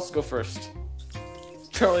 Okay, who wants to go first?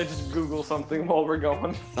 Charlie, just Google something while we're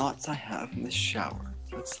going. Thoughts I have in the shower.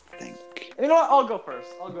 Let's think. You know what? I'll go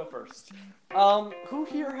first. Who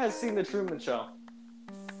here has seen The Truman Show?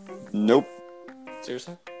 Nope.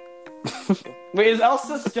 Seriously? Wait, is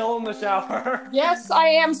Elsa still in the shower? Yes, I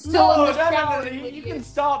am still in the shower. You can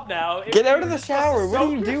stop now. Get out of the You're supposed to shower. What are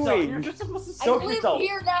soak you yourself. doing? You're just supposed to I soak live yourself.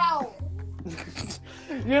 here now.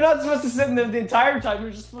 You're not supposed to sit in there the entire time.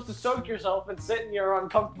 You're just supposed to soak yourself and sit in your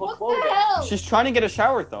uncomfortable What clothing. the hell? She's trying to get a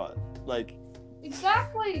shower thought. Like.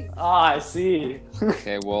 Exactly. Ah, I see.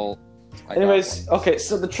 Okay, well. I got Anyways, one. okay,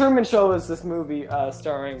 so The Truman Show is this movie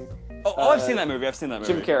starring I've seen that movie. I've seen that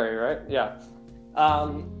movie. Jim Carrey, right? Yeah.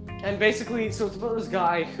 And basically, so it's about this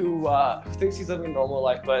guy who thinks he's living a normal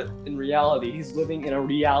life, but in reality, he's living in a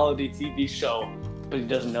reality TV show, but he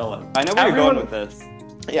doesn't know it. I know where you're Everyone- going with this.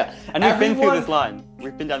 Yeah. And we've been through Everyone- this line.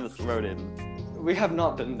 We've been down this road in. We have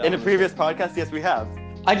not been down In a this previous podcast, yes, we have.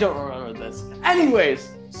 I don't remember this.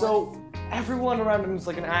 Anyways, so everyone around him is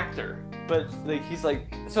like an actor, but like he's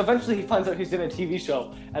like. So eventually he finds out he's in a TV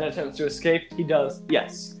show and attempts to escape. He does,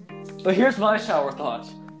 yes. But here's my shower thought: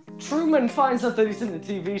 Truman finds out that he's in the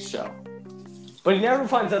TV show, but he never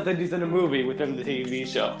finds out that he's in a movie within the TV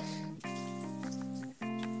show.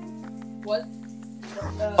 What?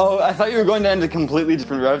 Oh, I thought you were going down a completely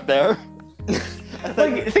different route there.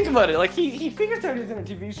 Like, think about it. Like he figures out he's in a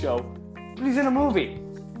TV show, but he's in a movie.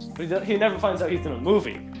 But he never finds out he's in a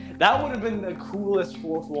movie. That would have been the coolest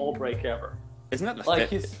fourth wall break ever. Isn't that the Like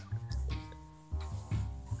fifth? he's.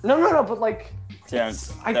 No, but like. Yeah,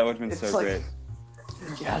 it's- that would have been it's so like- great.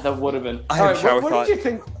 Yeah, that would have been. I have Alright, shower where thought. did you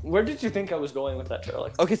think? Where did you think I was going with that,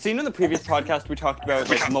 Charlie? Okay, so you know in the previous podcast we talked about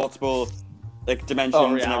like multiple like dimensions Oh,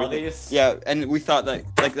 and everything. realities? Yeah, and we thought that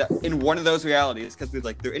like that in one of those realities, because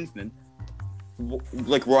they're infinite,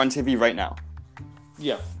 like we're on TV right now.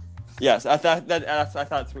 Yeah. Yes, I thought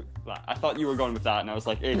you were going with that, and I was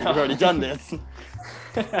like, hey, No. we've already done this.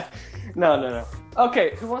 No.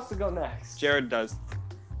 Okay, who wants to go next? Jared does.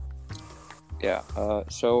 Yeah,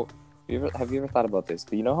 so have you ever thought about this?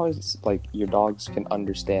 But you know how it's like your dogs can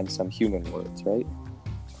understand some human words, right?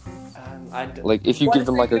 Like, Like if you give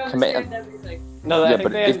them like a command. no, I Yeah, think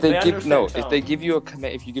but they, if they give understand if tone. they give you a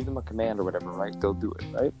command, if you give them a command or whatever, right? They'll do it,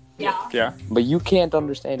 right? Yeah. Yeah. But you can't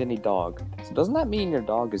understand any dog. So doesn't that mean your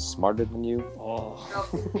dog is smarter than you? Oh.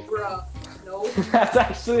 No, bruh. No. That's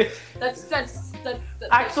actually That's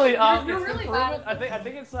actually You're it's really improvement. bad. I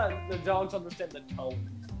think it's that the dogs understand the tone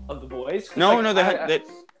of the voice. 'Cause, No, like, no,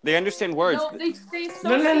 they understand words. No, they No, associate,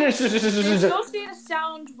 no. they associate a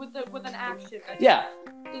sound with an action. Yeah.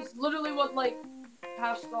 It's literally what like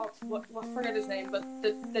Pashkov, what I forget his name, but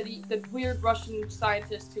the weird Russian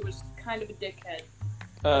scientist who was kind of a dickhead.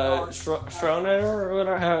 Schroeder or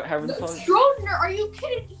whatever. However you call it. Schrodner, are you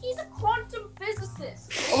kidding? He's a quantum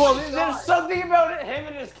physicist. Well, Oh my there's God. something about it, him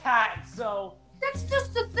and his cat. So That's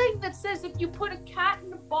just a thing that says if you put a cat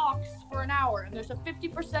in a box for an hour and there's a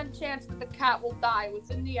 50% chance that the cat will die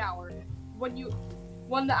within the hour,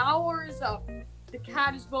 when the hour is up, the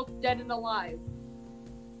cat is both dead and alive.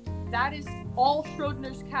 That is all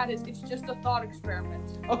Schrodinger's cat is. It's just a thought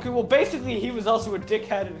experiment. okay, well, basically, he was also a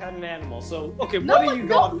dickhead and had an animal. So okay, No, what are you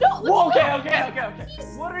going? no, Well, let's okay. go.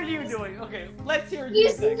 He's- What are you doing? Okay, let's hear He you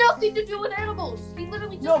has think. nothing to do with animals. He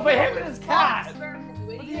literally just No, but him killed and his a cat. thought experiment, you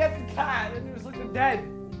But he idiot. had the cat and he was looking dead.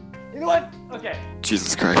 You know what? Okay.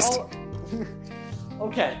 Jesus Christ.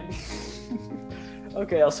 Okay.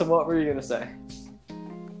 Okay, Elsa, what were you gonna say?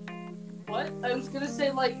 What? I was gonna say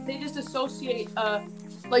like they just associate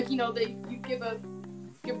like you give a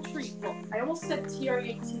treat. Well, I almost said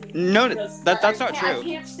TR18. No, because that's I not can't- true.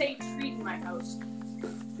 I can't say treat in my house.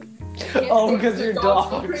 Oh, because your Go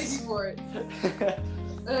dogs. crazy for it.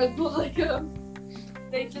 But like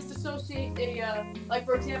they just associate a like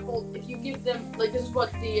for example, if you give them like this is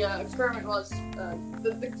what the experiment was.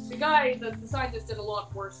 The guy, the scientist did a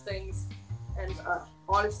lot worse things, and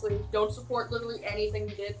honestly, don't support literally anything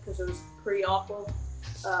he did because it was pretty awful.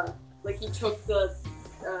 Like he took the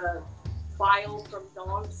bile from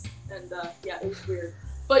dogs, and yeah, it was weird.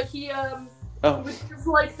 But he would just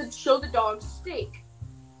like to show the dogs steak,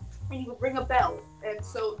 and he would ring a bell, and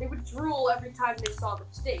so they would drool every time they saw the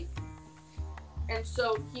steak. And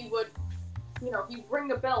so he would, he'd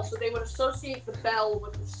ring a bell, so they would associate the bell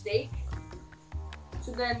with the steak.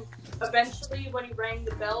 So then, eventually, when he rang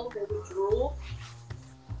the bell, they would drool.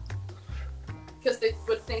 Because they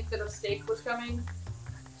would think that a steak was coming.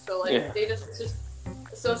 So, they just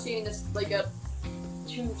associating this, a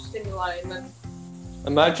two stimuli, and then...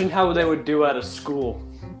 Imagine how they would do at a school.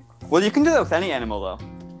 Well, you can do that with any animal, though.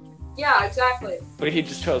 Yeah, exactly. But he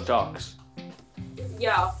just chose dogs.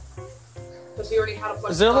 Yeah. Because he already had a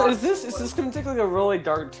bunch Is of dogs. this going to take, a really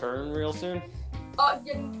dark turn real soon?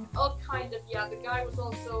 Kind of, yeah. The guy was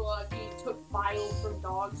also, he took bile from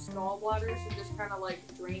dogs' gallbladders and just kind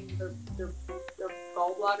of, drained their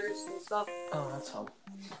gallbladders and stuff. Oh, that's fun.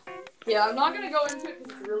 Yeah, I'm not gonna go into it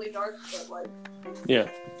because it's really dark, but, Yeah.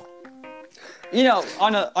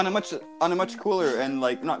 On a much cooler and,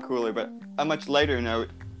 not cooler, but a much lighter note,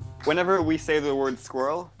 whenever we say the word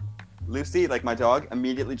squirrel, Lucy, my dog,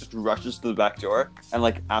 immediately just rushes to the back door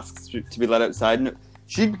and, asks to be let outside. And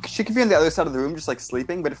she could be on the other side of the room just,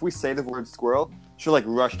 sleeping, but if we say the word squirrel, she'll,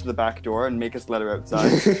 rush to the back door and make us let her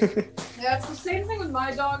outside. Yeah, it's the same thing with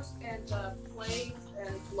my dogs and, play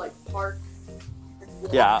and, park.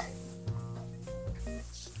 Yeah.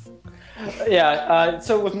 Yeah,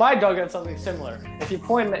 so with my dog, it's something similar. If you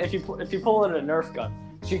pull out a Nerf gun,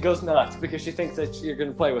 she goes nuts because she thinks that you're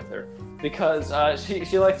gonna play with her. Because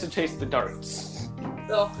she likes to chase the darts.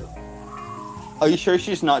 So, Are you sure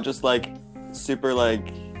she's not just super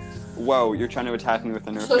whoa, you're trying to attack me with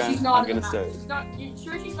a Nerf so gun? she's not I'm gonna say. You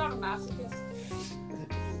sure she's not a masochist?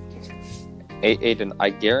 Aiden,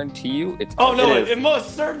 I guarantee you, it's. Oh no! It is. It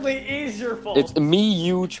most certainly is your fault. It's me,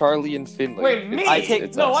 you, Charlie, and Finley. Wait, me? I take-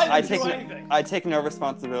 It's no, us. I didn't do anything. I take no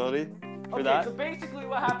responsibility for that. So basically,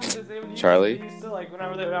 what happens is they would Charlie? They used to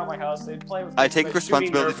whenever they were at my house, they'd play with. I take shooting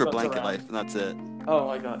responsibility Nerf for guns blanket around. life, and that's it. Oh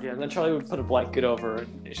my god! Yeah, and then Charlie would put a blanket over,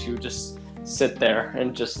 and she would just sit there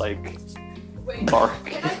and just Wait, bark.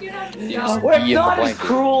 can I get out of the You shower? just Well, Be it's in the not as blanket.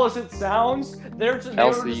 cruel as it sounds. They were Elsie,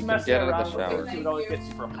 just you can messing get in the around with shower. things. It would always get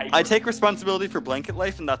super hyper. I take responsibility for blanket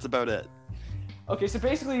life, and that's about it. Okay, so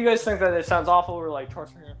basically, you guys think that it sounds awful. We're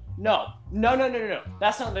torturing her. No.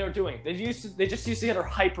 That's not what they were doing. They just used to get her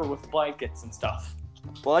hyper with blankets and stuff.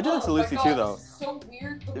 Well, I do that to Oh my Lucy God, too, though. this is so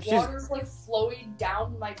weird. The If she's- water's flowing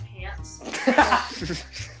down my pants.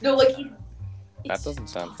 No, That doesn't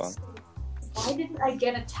sound fun. Why didn't I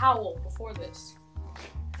get a towel before this?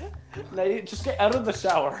 Now you just get out of the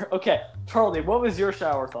shower. Okay, Charlie, what was your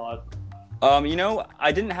shower thought?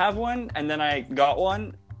 I didn't have one, and then I got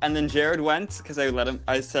one, and then Jared went because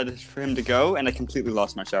I said for him to go, and I completely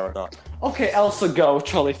lost my shower thought. Okay, Elsa, go.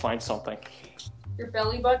 Charlie, find something. Your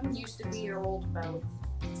belly button used to be your old mouth.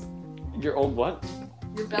 Your old what?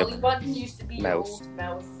 Your belly button used to be your Mouth. old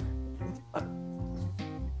mouth.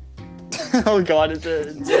 Oh God, is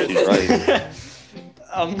it? He's right.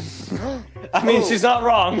 I mean, Oh. she's not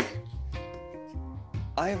wrong.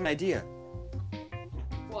 I have an idea.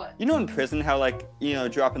 What? In prison, how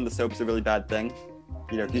dropping the soap's a really bad thing.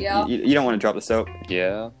 Yeah. You don't want to drop the soap.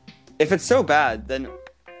 Yeah. If it's so bad, then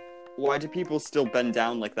why do people still bend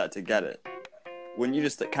down like that to get it? Wouldn't you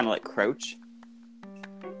just kind of crouch?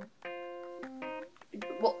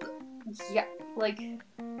 Well, yeah,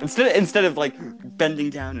 Instead of bending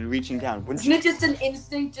down and reaching down, wouldn't isn't you? it just an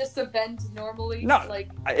instinct just to bend normally? No.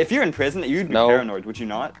 If you're in prison, you'd be No. paranoid, would you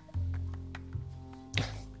not?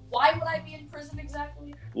 Why would I be in prison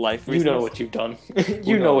exactly? Life You reasons. know what you've done.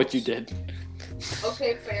 You know what you did.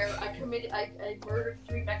 Okay, fair. I murdered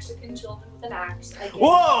 3 Mexican children with an axe. I get it.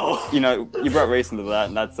 Whoa! You brought race into that,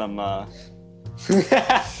 and that's some.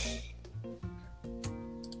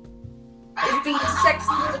 If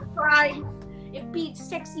being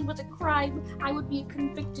sexy was a crime, I would be a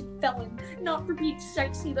convicted felon. Not for being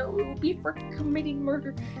sexy, though. It would be for committing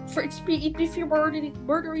murder. If you're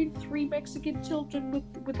murdering 3 Mexican children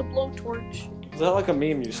with a blowtorch. Is that a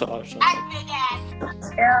meme you saw or something?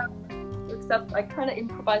 Yeah. Except I kind of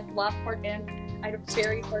improvised the last part, and I had a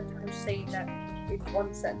very hard time saying that in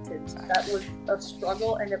one sentence. That was a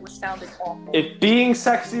struggle, and it sounded awful. If being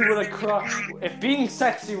sexy were a crime,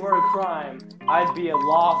 I'd be a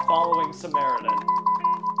law-following Samaritan.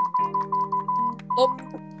 Oh.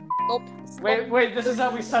 Wait, this is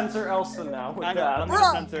how we censor Elsa now. With I'm that.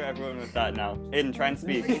 gonna censor everyone with that now. Aiden, try and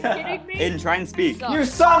speak. Are you kidding me? Aiden, try and speak. Stop. You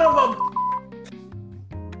son of a...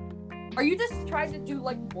 Are you just trying to do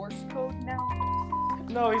Morse code now?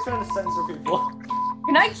 No, he's trying to censor people.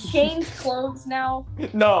 Can I change clothes now?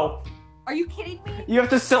 No, Are you kidding me? you have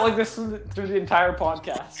to sit like this through the entire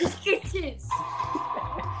podcast. Stitches.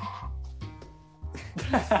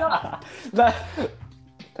 that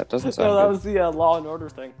That doesn't sound No, that good. was the Law and Order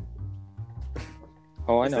thing.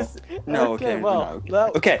 Oh, I know. No, Okay, okay. well, no,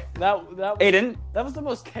 okay. That Aiden. that was the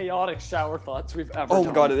most chaotic shower thoughts we've ever Oh done.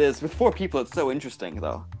 my god, it is. With 4 people, it's so interesting,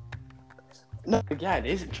 though. No, yeah, it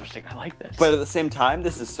is interesting. I like this. But at the same time,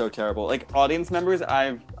 this is so terrible. Like, audience members,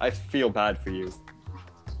 I feel bad for you.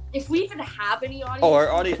 If we even have any audience. Oh, our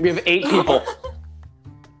audience... we have 8 people.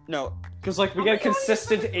 No. Because, like, we get a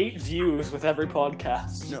consistent 8 views with every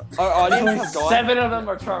podcast. No. Our audience has gone... 7 of them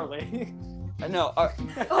are Charlie. No, our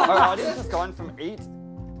audience has gone from 8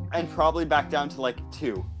 and probably back down to, like,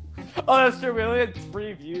 2. Oh, that's true. We only had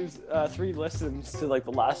 3 views, 3 listens to, like,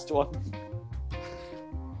 the last one.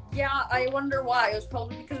 Yeah, I wonder why. It was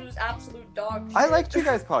probably because it was absolute dog shit. I liked you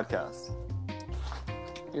guys' podcast.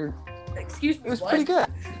 Excuse me, It was what? pretty good.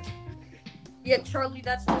 Yeah, Charlie,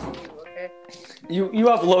 that's just you, okay? You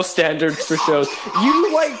have low standards for shows.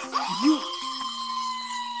 You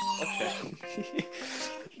Okay.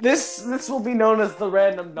 This will be known as the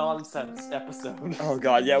random nonsense episode. Oh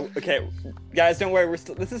god, yeah, okay. Guys, don't worry,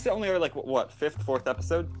 this is only our, like, what, 5th, 4th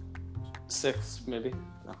episode? 6, maybe.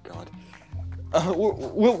 Oh god.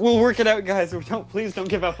 We'll work it out, guys. Please don't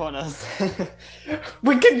give up on us.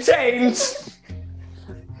 We can change!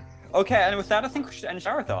 Okay, and with that, I think we should end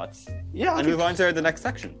shower thoughts Yeah, and move on to the next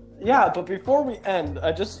section. yeah, but before we end,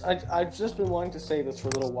 I've just been wanting to say this for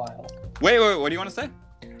a little while. Wait, what do you want to say?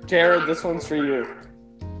 Jared, this one's for you.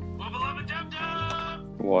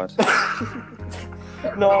 What?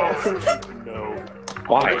 No. No.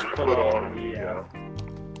 Why? Put on the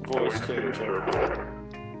Voice changer.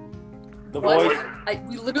 The What? voice.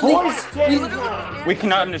 We literally. Voice We changer. literally. We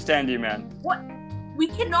cannot understand you, man. What? We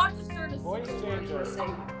cannot discern a Voice single word changer. you're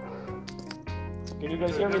saying. Can you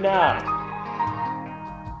guys hear me now?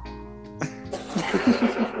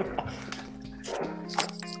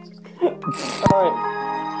 Alright.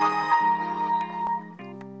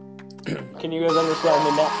 Can you guys understand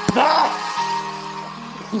me now?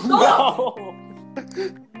 No!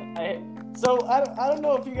 I don't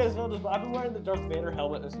know if you guys know this, but I've been wearing the Darth Vader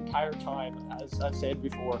helmet this entire time, as I've said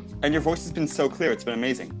before. And your voice has been so clear, it's been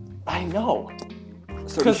amazing. I know.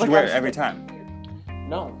 So you 'Cause, should like, wear I'm it every time.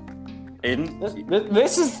 No. Aiden?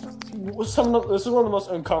 This is one of the most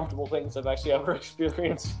uncomfortable things I've actually ever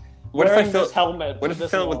experienced. What if I Wearing fill- this helmet? What for if you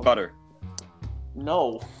this fill it with long. butter?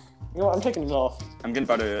 No. You know what? I'm taking it off. I'm gonna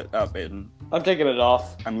butter it up, Aiden. I'm taking it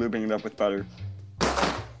off. I'm lubing it up with butter.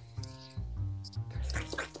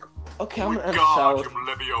 Okay, I'm gonna end the shower.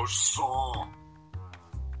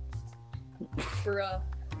 Bruh.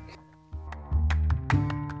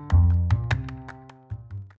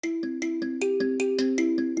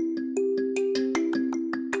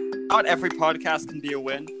 Not every podcast can be a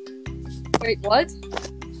win. Wait, what?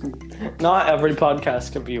 Not every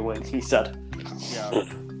podcast can be a win, he said. Yeah.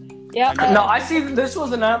 Yeah. No, I see. This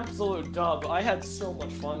was an absolute dub. I had so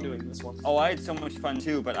much fun doing this one. Oh, I had so much fun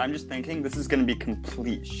too, but I'm just thinking this is gonna be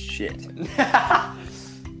complete shit.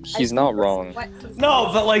 He's not wrong. No,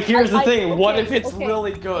 but like, here's the I- thing. What okay, if it's okay.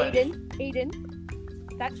 really good?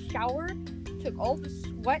 Aiden, that shower took all the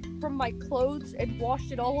sweat from my clothes and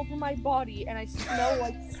washed it all over my body, and I smell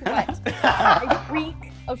like sweat. I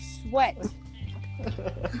reek of sweat.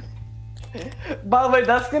 By the way,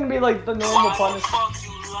 that's gonna be like the normal punishment.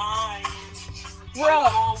 Bro,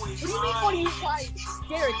 what do you mean what do you like?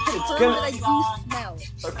 Jared, confirm gonna- that I do smell.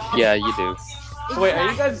 Yeah, you do. Wait,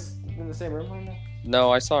 are you guys in the same room right now?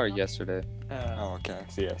 No, I saw her yesterday. Oh, okay.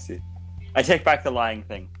 I see. I take back the lying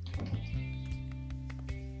thing.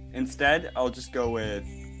 Instead, I'll just go with...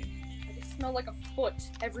 I smell like a foot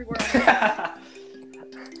everywhere.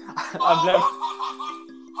 I've never.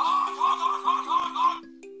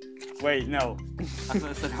 Wait, no. I thought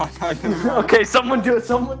I said hot dog. Okay, someone do it.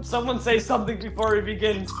 Someone say something before we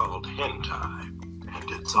begin. It's called hentai,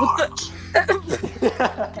 and it's art.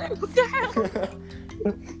 What the hell?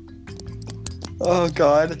 Oh,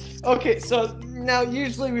 God. Okay, so now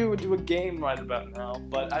usually we would do a game right about now,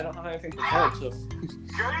 but I don't have anything prepared. So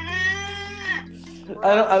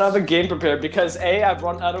I don't have a game prepared because A, I've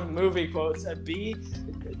run out of movie quotes, and B,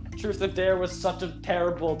 Truth or Dare was such a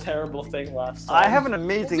terrible, terrible thing last time. I have an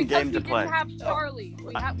amazing game to play. Because we didn't have Charlie.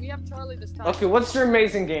 We have Charlie this time. Okay, what's your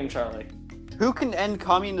amazing game, Charlie? Who can end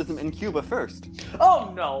communism in Cuba first?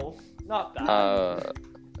 Oh no, not that.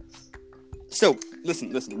 So,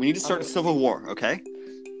 listen. We need to start a civil war, okay?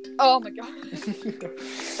 Oh my god.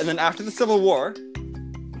 And then after the civil war,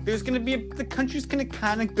 there's gonna be the country's gonna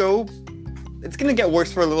kind of go. It's gonna get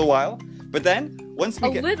worse for a little while, but then once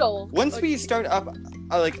we start up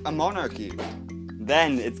like a monarchy,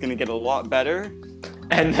 then it's gonna get a lot better,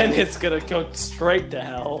 And then it's gonna go straight to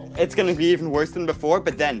hell. It's gonna be even worse than before,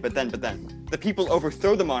 but then, the people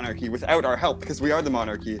overthrow the monarchy without our help, because we are the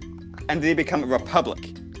monarchy, and they become a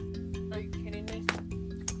republic. Are you kidding me?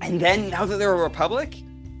 And then, now that they're a republic,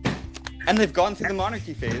 and they've gone through the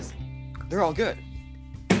monarchy phase, they're all good.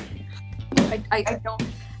 I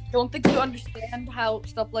don't think you understand how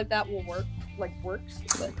stuff like that will works.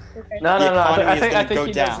 But okay. No. The economy I is think gonna go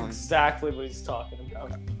he down. knows exactly what he's talking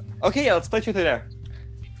about. Okay, yeah, let's play Truth or Dare.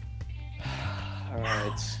 All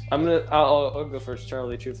right. I'll go first.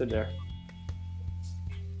 Charlie, truth or dare?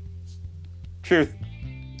 Truth.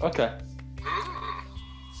 Okay.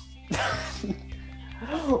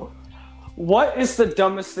 What is the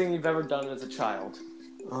dumbest thing you've ever done as a child?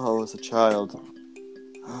 Oh, as a child.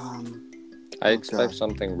 I expect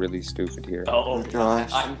something really stupid here. Oh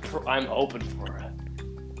gosh. I'm open for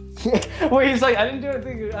it. Wait, he's like, I didn't do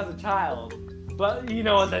anything as a child, but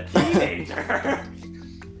as a teenager.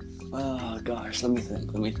 Oh gosh, let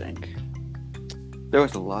me think. There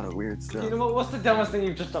was a lot of weird stuff. You know what? What's the dumbest thing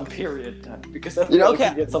you've just done? Period. Because that's okay.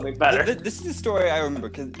 can get something better. This is a story I remember.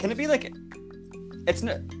 Can it be like?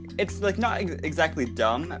 It's like not exactly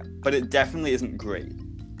dumb, but it definitely isn't great.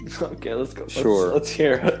 Okay, let's go. Sure. Let's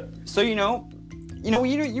hear it. So you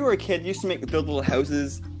were a kid. You used to build little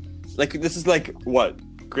houses. Like this is like what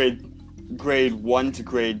grade 1 to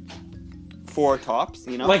grade 4 tops.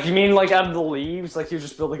 Like you mean like out of the leaves? Like you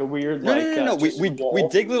just build like a weird No. just wall? We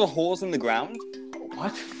dig little holes in the ground.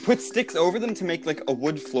 What? Put sticks over them to make like a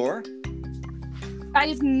wood floor. I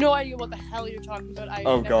have no idea what the hell you're talking about.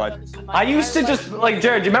 Oh, God. I used to just like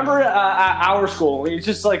Jared. Do you remember at our school? We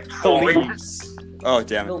just like the leaves. Oh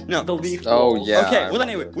damn it! No. The leaf. Oh, walls. yeah. Okay. Well,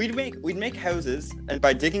 anyway, we'd make houses, and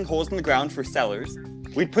by digging holes in the ground for cellars,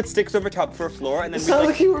 we'd put sticks over top for a floor, and It then sounds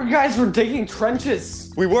like you guys were digging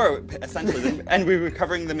trenches. we were essentially, and we were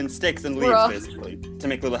covering them in sticks and leaves Bruh. basically to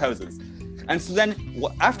make little houses. And so then,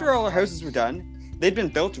 after all our houses were done, they'd been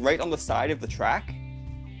built right on the side of the track.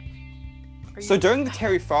 So during the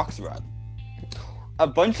Terry Fox run, a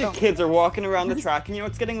bunch of kids are walking around the track, and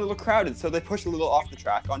it's getting a little crowded, so they push a little off the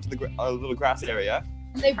track onto the little grass area.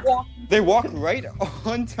 They walk right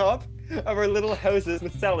on top of our little houses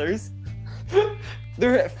with cellars.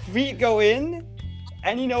 Their feet go in,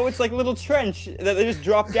 and it's like a little trench that they just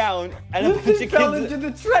drop down, and a bunch of fell kids, into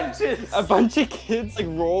the trenches. a bunch of kids like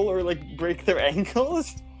roll or like break their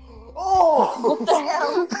ankles. Oh! What the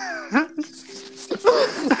hell?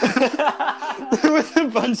 There was a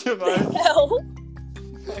bunch of us, Hell?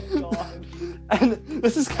 My God. and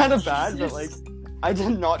this is kind of bad, but like I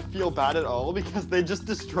did not feel bad at all because they just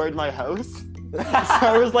destroyed my house. So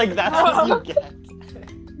I was like, that's what you get.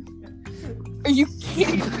 Are you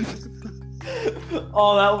kidding?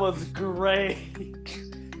 Oh, that was great.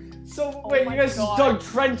 So wait, my you guys God. dug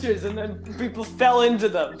trenches and then people fell into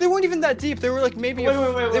them. They weren't even that deep. They were like maybe Wait,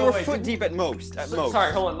 they were wait. foot deep at most.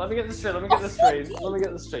 Sorry, hold on. Let me get this straight. Let me get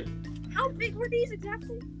this straight. How big were these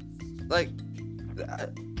exactly? Like,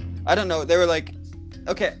 I don't know. They were like,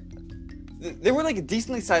 okay, they were like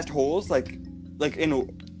decently sized holes, like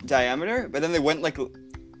in diameter. But then they went like,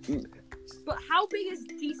 But how big is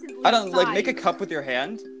decently I don't like sized? make a cup with your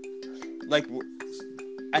hand, like,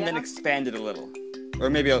 and then Yeah. expand it a little, or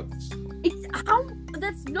maybe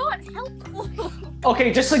That's not helpful.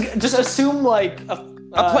 Okay, just assume like a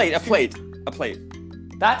plate.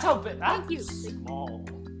 That's how big. That's Thank you. small.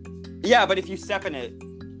 Yeah, but if you step in it,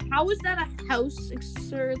 How is that a house,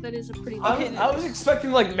 sir? That is a pretty. I was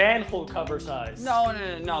expecting like manhole cover size. no,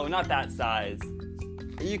 not that size.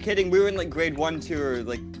 Are you kidding? We were in like grade 1, 2, or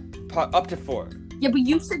like up to 4. Yeah, but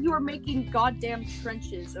you said you were making goddamn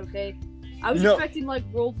trenches, okay? I was No. expecting like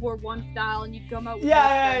World War I style, and you'd come out with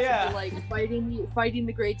Yeah, guns yeah. and be, like fighting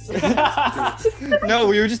the Great Six. No,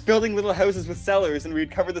 we were just building little houses with cellars, and we'd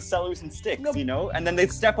cover the cellars in sticks, No. and then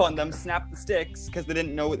they'd step on them, snap the sticks, because they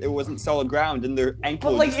didn't know it wasn't solid ground, and their ankle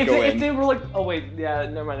But would like just if go they, in. if they were like, oh wait, yeah,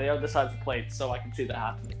 never mind. They are the size of plates, so I can see that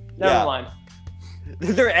happening. Never Yeah. mind.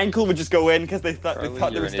 Their ankle would just go in because they thought Charlie, they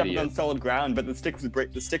you're were an stepping idiot. on solid ground, but the sticks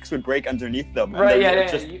would break underneath them. and Right? then Yeah. it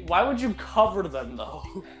yeah. just- Why would you cover them though?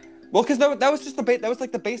 Well, because that was just that was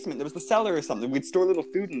like the basement. There was the cellar or something. We'd store little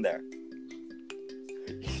food in there.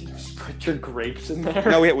 You just put your grapes in there.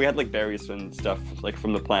 No, we had like berries and stuff like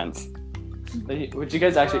from the plants. Would you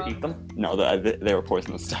guys actually eat them? No, they were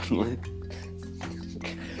poisonous, definitely.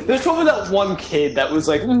 There's probably that one kid that was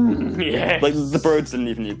like, yeah. Like the birds didn't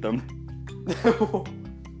even eat them.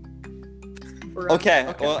 Okay.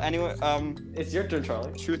 Okay. Well, anyway, It's your turn,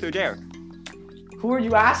 Charlie. truth or dare? Who are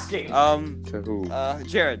you asking? To who?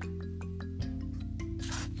 Jared.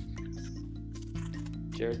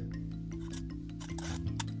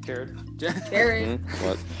 Jared. Jared.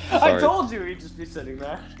 What? I Sorry. told you he'd just be sitting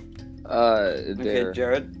there. Okay, There.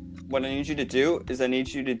 Jared. What I need you to do is I need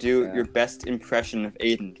you to do Yeah. your best impression of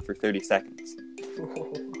Aiden for 30 seconds.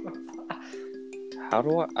 How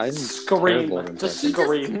do I'm Scream. terrible at Just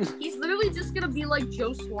impressions. scream. He's literally just gonna be like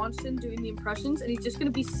Joe Swanson doing the impressions, and he's just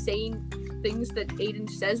gonna be saying things that Aiden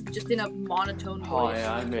says, just in a monotone voice.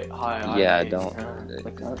 Yeah, don't.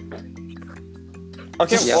 Like that.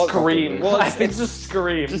 Okay, Yeah, well, Scream. Well, I think just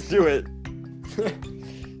scream. just do it.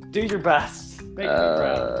 Do your best. Make me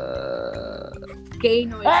proud. Gay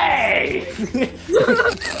noise. Hey!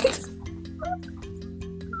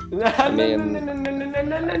 I mean,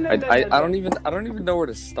 I don't even know where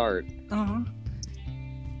to start.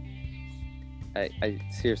 I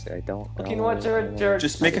seriously, I don't know. Okay, you know what, Jared?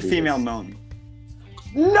 Just make a female moan.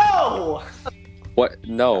 No! What?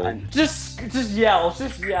 No. Just yell.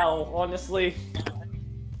 Just yell, honestly.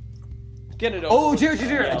 Get it over. Oh, with.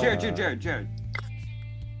 Jared.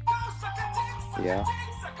 Yeah.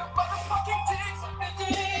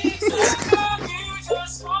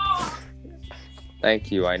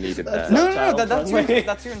 Thank you. I needed that. No, Child-friendly.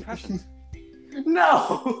 that's your impression.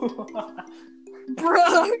 No!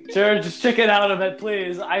 Bro. Jared, just check it out of it,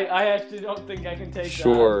 please. I actually don't think I can take that.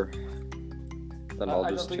 Sure. Then I I'll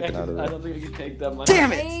don't just think check it I out of can, I it. don't think I can take that much.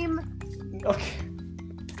 Damn it! Same. Okay.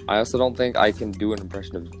 I also don't think I can do an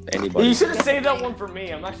impression of anybody. You should have saved that one for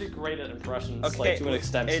me. I'm actually great at impressions, Okay, like, to an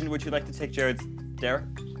extent. Aiden, would you like to take Jared's dare?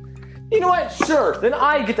 You know what? Sure. Then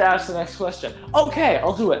I get to ask the next question. Okay,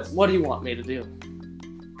 I'll do it. What do you want me to do?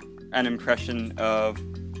 An impression of...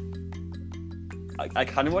 I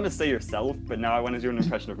kind of want to say yourself, but now I want to do an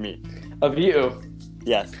impression of me. Of you.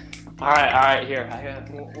 Yes. All right. Here, I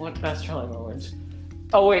got what best Charlie moment.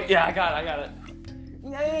 Oh wait, yeah, I got it.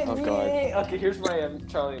 Oh, God. Okay, here's my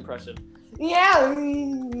Charlie impression. Yeah.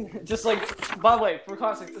 Just like, by the way, for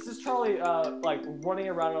context, this is Charlie, like running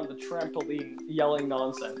around on the trampoline, yelling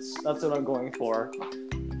nonsense. That's what I'm going for.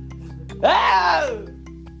 Ah!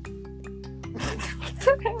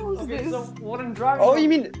 Okay, so what I'm driving. Oh, you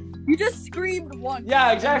mean... You just screamed once.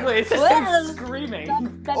 Yeah, exactly. It's just Well, him screaming.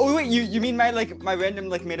 That's Oh, wait, you mean my random,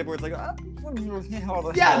 made-up words, like...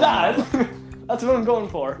 Yeah, that. That's what I'm going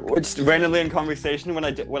for. Or just randomly in conversation when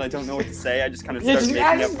I don't know what to say, I just kind of Yeah, start just-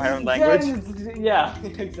 making up my own language. Yeah,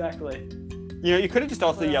 exactly. You know, you could have just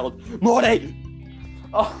also yelled, Morty!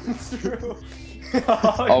 Oh, it's true.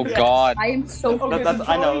 Oh yeah. God. I am so. Okay, That's, so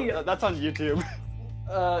I Charlie- know, that's on YouTube.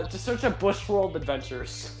 Just search up Bush World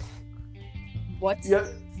Adventures. What? Yeah,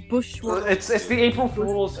 Bushworld. it's the April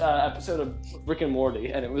Fool's episode of Rick and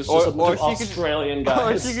Morty, and it was just a bunch of she could- Australian Or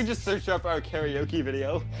guys. you could just search up our karaoke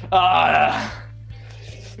video.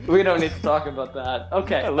 We don't need to talk about that.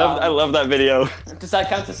 Okay, I love that video. Does that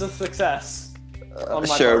count as a success? On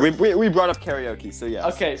my Sure, part? we brought up karaoke, so yes.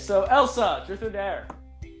 Okay, so Elsa, truth or dare?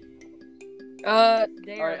 There.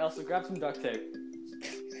 Alright, Elsa, grab some duct tape.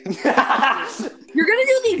 You're gonna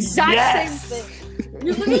do the exact Yes! same thing.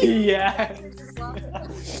 You're literally. Yes.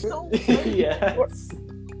 So lame. Yes.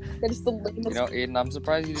 That is the lamest. You know, Aiden, I'm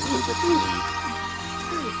surprised you didn't do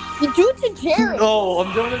that You do it to Jared. No,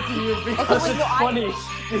 I'm doing it to you because wait, it's no, funny.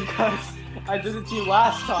 Because I did it to you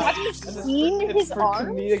last time. Have you And it's seen it's his for arms?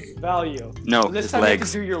 comedic value. No, And this his time you have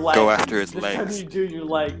legs. to do your legs. Go after his this legs. time you do your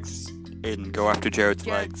legs. Aiden, go after Jared's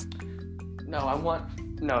Jared. legs. No, I want.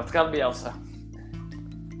 No, it's gotta be Elsa.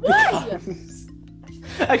 Why?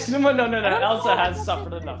 Actually, no. I don't Elsa know. has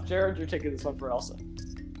suffered enough. Jared, you're taking this one for Elsa.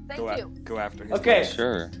 Thank you. Go after his Okay. legs.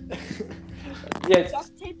 Sure. Yeah.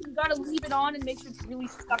 Duct tape, you gotta leave it on and make sure it's really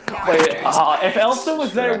stuck down. Wait, if Elsa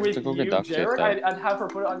was there Sure, I have with to go get you, duct tape, Jared, though. I'd have her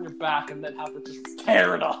put it on your back and then have her just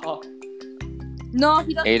tear it off. No,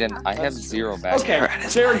 he doesn't. Aiden, I have have That's zero back. Okay,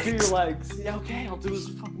 his Jared, do legs. your legs. Yeah, okay, I'll do his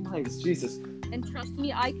fucking legs. Jesus. And trust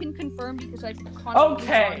me, I can confirm because I've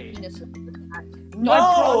Okay. constantly drawn penises. No! I've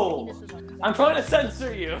drawn penises on I'm trying to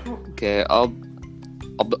censor you. Okay, I'll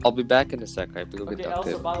be back in a sec. I have to go Okay, get duct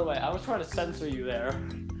Elsa, tape. by the way, I was trying to censor you there.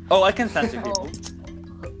 Oh, I can censor people.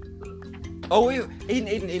 Oh. Oh, wait,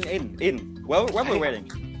 Aiden. Well, while we're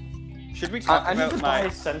waiting, should we talk I need about to buy my?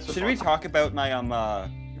 a censor Should we button. talk about my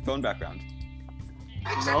phone background?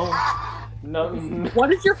 No.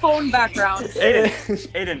 What is your phone background?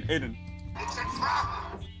 Aiden.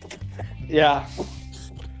 Yeah.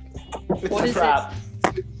 It's What a is trap.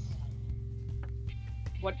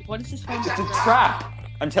 What is his phone It's a background? trap.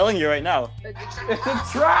 I'm telling you right now. It's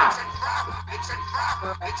a trap.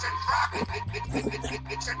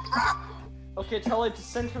 Okay, tell it to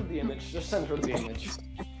censor the image. Just censor the image.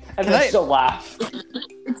 And Can then I- still laugh.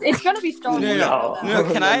 It's gonna be Star Wars. No.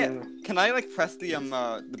 Can I like press the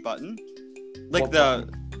button? Like What the.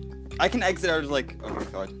 I can exit out of like. Oh my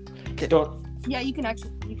god. Okay. Don't. Yeah, you can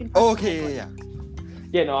actually. You can. Oh, okay, yeah.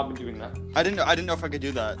 Yeah, no, I've been doing that. I didn't know if I could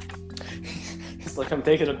do that. It's like I'm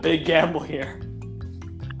taking a big gamble here.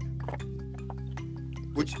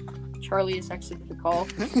 Which Charlie has exited the call.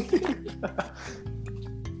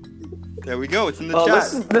 there we go. It's in the Oh,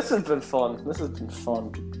 chat. this has been fun. This has been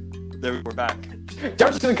fun. There we're back.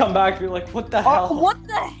 George's gonna come back and be like, "What the hell? What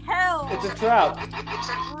the hell? It's a trap."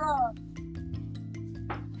 Bruh.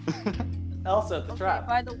 Elsa, it's a Okay, trap.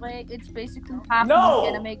 by the way, it's basically half No! these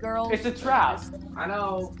anime girls. It's a trap. I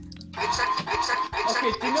know.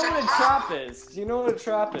 Okay, do you know what a trap is? Do you know what a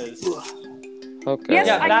trap is? Okay. Yes,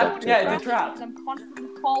 Yeah, I that- know what yeah, a it's a trap. is. I'm constantly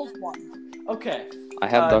called one. Okay. I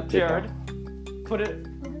have duct tape Jared, on. put it.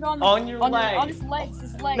 Put it on, On your on leg. his legs.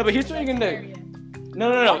 His legs. No, but here's what you're gonna do. Area.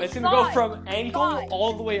 No. On It's gonna go thigh. from ankle Thigh.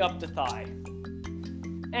 all the way up to thigh.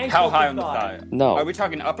 Ankle How to high on the thigh? No. Are we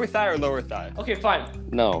talking upper thigh or lower thigh? Okay, fine.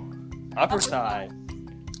 No. Upper Upper thigh.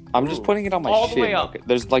 I'm just putting it on my All the shin. way up. Okay?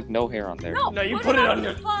 There's like no hair on there. No, You put put it on on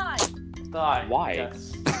your- thigh. Thigh. Why?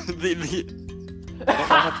 Yes. I don't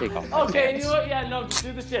want to take off my Okay, pants. you know what? Yeah, no, just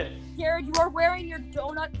do the shit. Jared, you are wearing your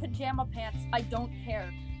donut pajama pants. I don't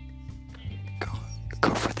care.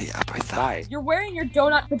 Go for the upper thigh. You're wearing your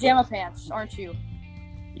donut pajama pants, aren't you?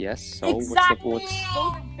 Yes, so Exactly. what's Those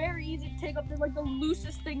are very easy to take up. They're like the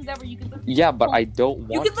loosest things ever. You can literally Yeah, but pull- I don't You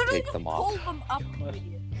want can to literally take just them pull off. them up. You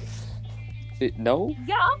idiot. No?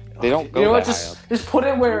 Yeah. They don't go You know what? that high up. Just put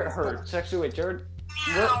it where it hurts. Actually, wait, Jared.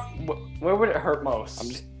 Where would it hurt most? I'm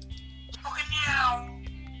just...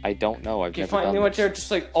 I don't know. I've Okay, never fine. You done know what, this. Jared?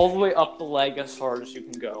 Just like all the way up the leg as far as you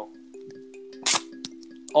can go.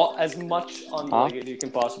 As much on the Huh? leg as you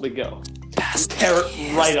can possibly go. Tear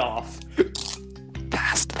it right off.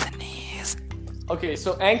 Past the knees. Okay,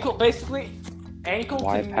 so ankle, basically, ankle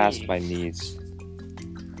Why to past knee. my knees?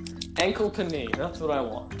 Ankle to knee. That's what I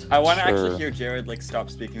want. I want to Sure. actually hear Jared like stop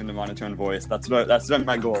speaking in a monotone voice. That's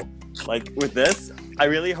my goal. Like with this, I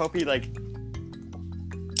really hope he like.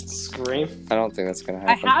 Scream. I don't think that's gonna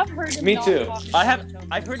I happen. have heard him Me not too. talk in monotone.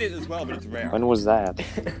 I've heard it as well, but it's rare. When was that?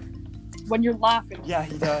 When you're laughing. Yeah,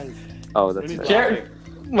 he does. Oh, that's When right. he's Jared,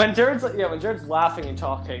 when Jared's laughing and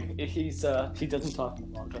talking, he doesn't talk in a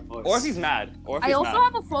monotone voice. Or if he's mad. Or if I he's also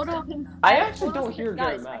mad. have a photo of him. I have actually photos don't of hear him-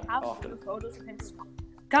 Jared guys, mad I have often. photos of him.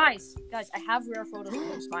 Guys, I have rare photos of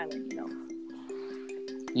him smiling. You know.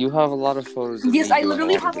 You have a lot of photos of Yes, me I doing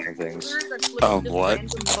literally a lot have of a different things. folder that's Oh, literally just what?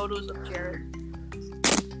 random photos of Jared.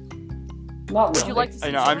 Not Would really. you like to see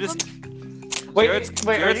I know. some I'm of just. them? Wait, Jared's,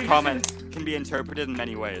 wait, are Jared's you comment can be interpreted in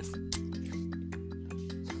many ways.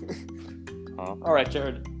 Huh? All right,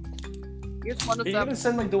 Jared. Here's one of Are you them. gonna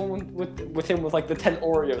send like the one with him with like the 10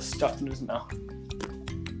 Oreos stuffed in his mouth? It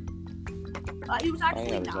was actually yeah,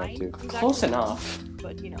 there's that 9. too. It was Close actually enough. 9,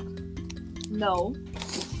 but you know. No.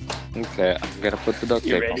 Okay, I'm gonna put the duct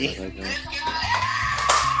You tape on ready? it right now.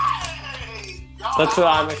 That's what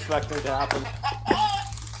I'm expecting to happen.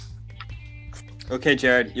 Okay,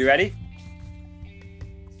 Jared, you ready?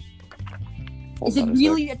 Hold Is it on a sec.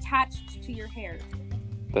 really attached to your hair?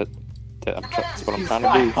 That's what I'm trying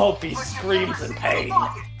I to do. hope he screams in pain.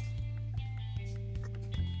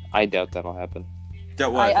 I doubt that'll happen.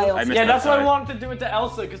 Don't what? I also- missed Yeah, that, that's why I sorry. wanted to do it to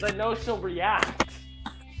Elsa because I know she'll react.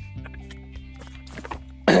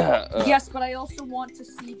 Yes, but I also want to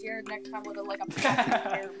see Jared next time with like a piece of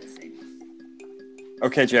hair missing.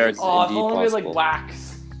 Okay, Jared. Oh, if indeed only we like possible.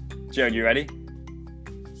 wax. Jared, you ready?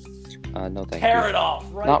 No, thank Tear you. it off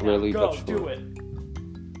right Not now. really, Go, but do sure. it.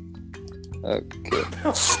 Okay.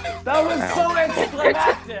 That was Ow. so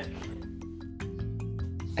anticlimactic.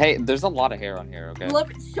 Hey, there's a lot of hair on here, okay?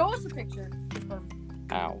 Look, show us a picture.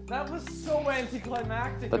 Ow. That was so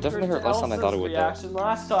anticlimactic. That definitely compared hurt to less than I thought it would, though. Reaction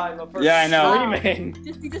last time of her Yeah, I know. screaming.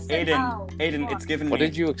 You just said ow. Aiden, Fuck. it's given What me.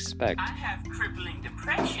 did you expect? I have crippling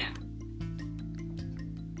depression.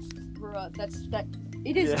 Bruh, that.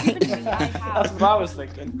 It is Yeah. given me. I That's have. what I was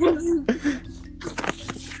thinking.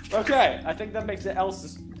 Okay, I think that makes it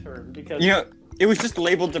Elsa's turn because. You know, it was just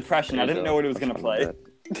labeled depression. I There you didn't go. know what it was Have gonna fun play. with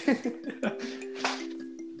that.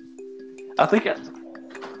 I think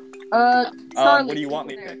Charlie, what do you want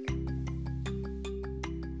me choose to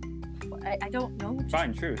there. pick? I don't know.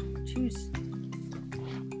 Fine, true. Choose.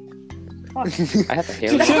 I have a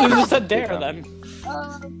hair. you should have just said Take dare off. then.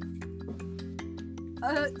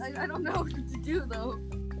 I don't know what to do though.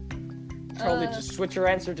 Charlie, just switch your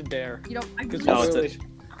answer to dare. You know, I Because really No, it's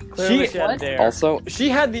clearly, clearly She- she had What? dare. Also, She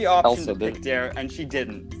had the option Elsa to pick did. Dare, and she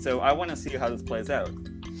didn't. So I want to see how this plays out.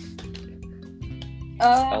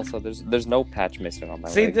 also, there's no patch missing on my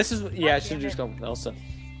See, leg. this is I should have just gone with Elsa.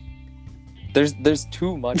 There's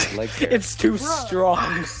too much leg hair. It's too Bruh.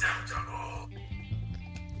 strong.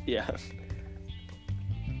 Yeah.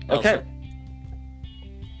 Okay. Elsa.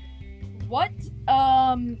 What?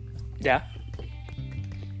 Yeah.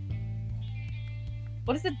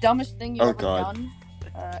 What is the dumbest thing you've Oh, ever God. done?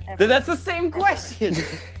 Ever? That's the same question.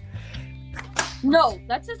 No,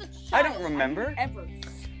 that's as a child. I don't remember. Ever.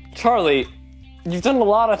 Charlie, you've done a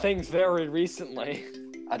lot of things very recently.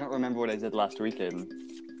 I don't remember what I did last weekend.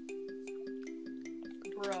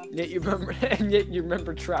 Bruh. Yet you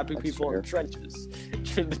remember trapping That's people fair. in trenches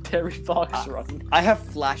during the Terry Fox run. I have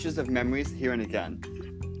flashes of memories here and again.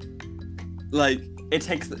 Like, it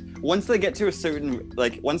takes... Once they get to a certain...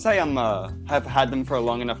 Like, once I have had them for a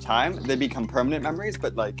long enough time, they become permanent memories,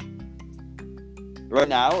 but, like... Right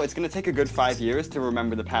now, it's gonna take a good 5 years to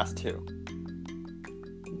remember the past 2.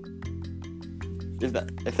 If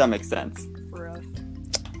that makes sense. Bruh.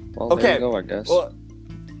 Well, there Okay, you go, I guess. Well,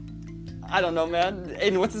 I don't know, man.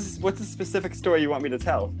 Aiden, what's the specific story you want me to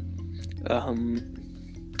tell?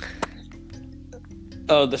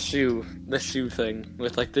 Oh, the shoe thing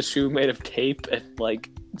with like the shoe made of tape and like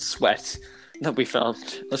sweat that we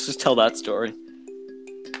found. Let's just tell that story.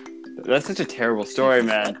 That's such a terrible story,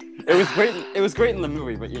 man. It was great. It was great in the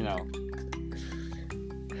movie, but you know.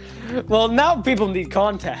 Well, now people need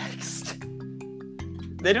context.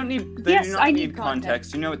 They don't need. Yes, do not I need need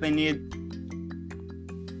context. context. You know what they need?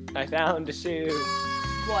 I found a shoe.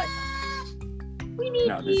 What? We need.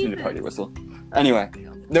 No, they just need a party whistle. Anyway,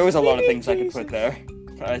 there was a lot of things I could put there,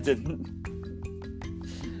 but I didn't.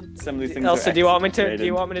 Some of these things. Elsa, are do you want me X-rated.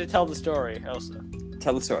 to tell the story, Elsa?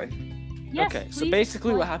 Tell the story? Yes, Okay, so please.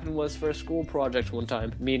 basically what happened was for a school project one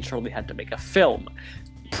time, me and Charlie had to make a film.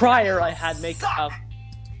 Prior, I had make a...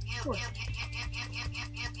 You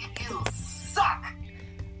suck!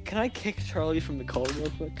 Can I kick Charlie from the call real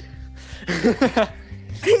quick?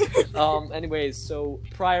 Anyways, so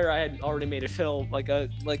prior I had already made a film, like kind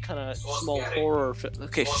of small horror film.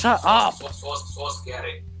 Okay, shut up!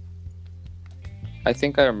 I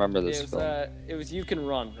think I remember this film. It was You Can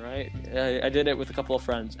Run, right? I did it with a couple of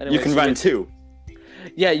friends. You Anyways, can so run too.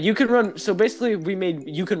 Yeah, You Can Run. So basically, we made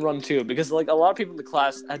You Can Run too, because like a lot of people in the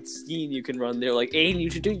class had seen You Can Run. They were like, "Aiden,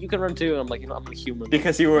 you should do You Can Run too." And I'm like, I'm a human.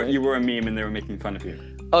 Because you were a meme and they were making fun of you.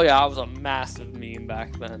 Oh yeah, I was a massive meme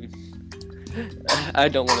back then. I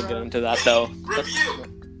don't want to get into that though.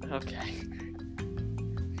 Okay.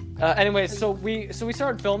 Anyways, so we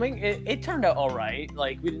started filming. It turned out all right.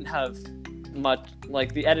 Like we didn't have much.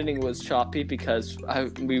 Like the editing was choppy because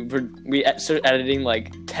we started editing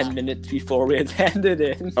like 10 minutes before we had to hand it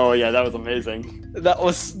in. Oh yeah, that was amazing. That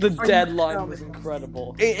was the Are you deadline filming? was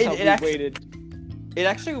incredible. It How we actually- waited, It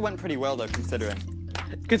actually went pretty well though, considering.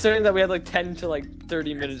 considering that we had like 10 to like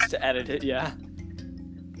 30 minutes to edit it. Yeah.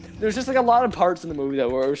 There's just like a lot of parts in the movie though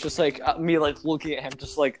where it was just like me like looking at him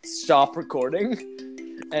just like stop recording,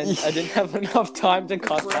 and I didn't have enough time to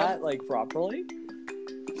cut that like properly.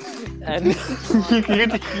 And you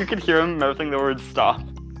could hear him mouthing the word "stop."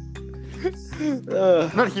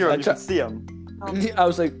 Not hear him, you could see him. I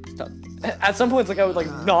was like, stop. At some points, like I would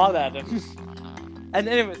like nod at him. And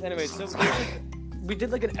anyways, so we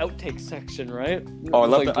did like an outtake section, right? Oh, I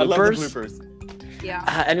love Like the bloopers. bloopers.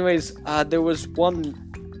 Yeah. Anyways, there was one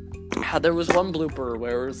blooper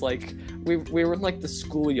where it was like we were in like the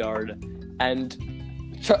schoolyard, and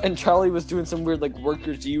Charlie was doing some weird like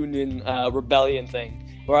workers' union rebellion thing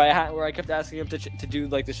where I kept asking him to do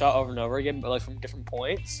like the shot over and over again, but like from different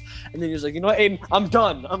points. And then he was like, you know what, Aiden, I'm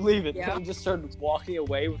done, I'm leaving. Yeah. And he just started walking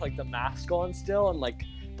away with like the mask on still and like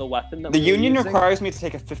the weapon that The we were union using. requires me to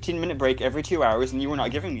take a 15-minute break every 2 hours, and you were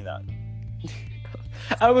not giving me that.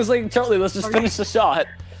 I was like, Charlie, let's just finish the shot.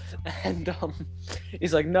 And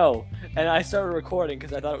he's like, no. And I started recording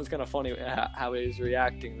because I thought it was kind of funny how he was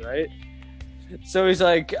reacting, right? So he's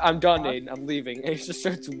like, I'm done, Aiden, I'm leaving. And he just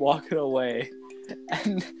starts walking away.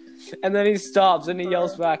 And then he stops and he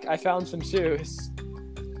yells back, I found some shoes.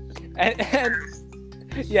 And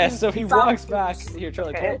yeah, so he walks back. Here,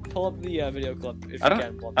 Charlie, pull up the video clip if you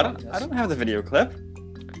can. I don't have the video clip.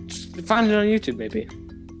 Just find it on YouTube, maybe.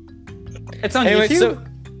 It's on Anyway, YouTube. so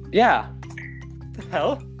yeah. the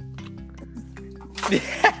hell?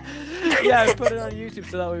 Yeah, I put it on YouTube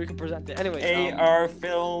so that way we can present it. Anyway, AR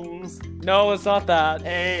Films. no, it's not that.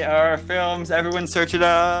 AR Films. Everyone search it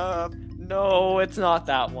up. No, it's not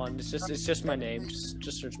that one. It's just my name.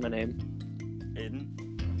 Just search my name. Aiden.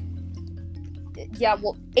 Yeah,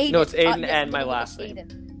 well, Aiden. No, it's Aiden yes, and my Aiden. last name.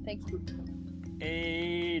 Aiden. Thank you.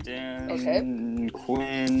 Aiden. Okay.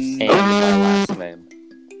 Quinn. And my last name.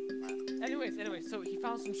 Anyways, so he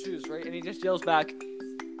found some shoes, right? And he just yells back,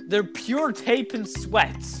 they're pure tape and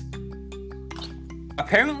sweat.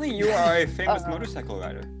 Apparently, you are a famous motorcycle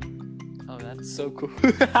rider. Oh, that's so cool.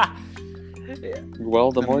 Yeah.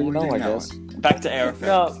 Well, the more you more know, you I know. guess. Back to Air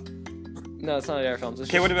Films. No, it's not Air Films. It's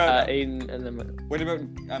Okay, just, what about- Aiden and then... What about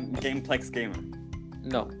Gameplex Gamer?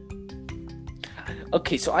 No.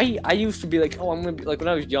 Okay, so I used to be like, oh, I'm gonna be like when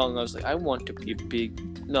I was young. I was like, I want to be big.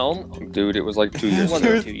 No, Dude, it was like 2 years it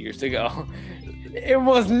ago. wasn't 2 years ago. It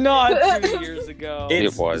was not 2 years ago.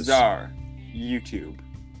 It's was. bizarre. YouTube.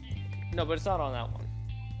 No, but it's not on that one.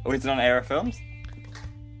 Oh, it's on Air Films?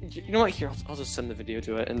 You know what? Here, I'll just send the video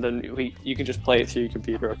to it, and then you can just play it through your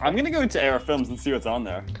computer. I'm gonna go into Air Films and see what's on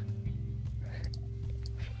there.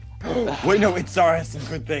 Wait, no, it's Zara has some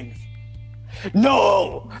good things.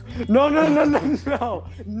 No! No!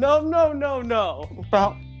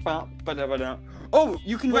 Oh,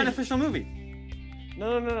 you can run official movie.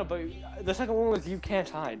 No, but the second one was You Can't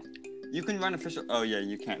Hide. You can run official. Oh yeah,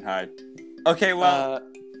 you can't hide. Okay, well,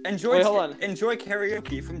 enjoy. wait, hold on. Enjoy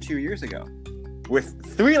karaoke from 2 years ago, with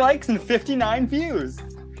 3 likes and 59 views.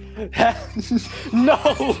 No!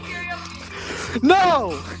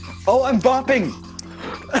 No! Oh, I'm bopping.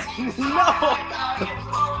 No!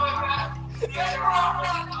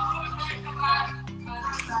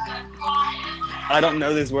 I don't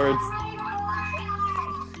know these words.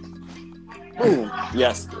 Ooh,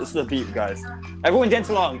 yes, this is the beat, guys. Everyone dance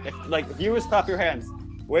along. If viewers, clap your hands,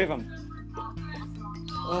 wave them.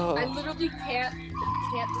 I literally can't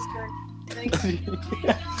discern things.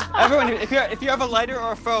 Everyone, if you have a lighter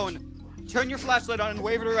or a phone, turn your flashlight on and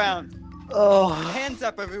wave it around. Oh. Hands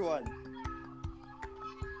up, everyone.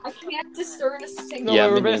 I can't discern a single. No, Yeah,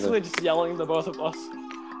 we were me basically just yelling the both of us.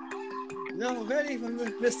 No, ready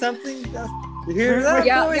for something. You hear that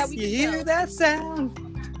Yeah, voice? yeah, we you can hear tell. that sound?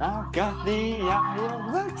 I've got the eye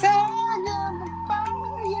of the tiger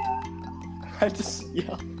fire. I just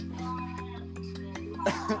yell.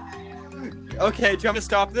 Okay, do you want me to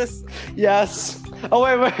stop this? Yes. Oh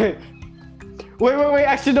wait.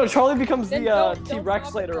 Actually, no. Charlie becomes Then the don't T-Rex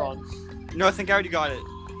stop later it. on. No, I think I already got it.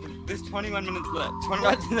 There's 21 minutes left.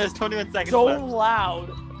 There's 21 seconds So left. loud.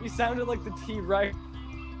 We sounded like the T-Rex.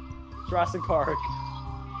 Jurassic Park.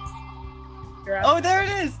 Oh, there it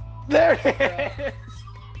is. There it is.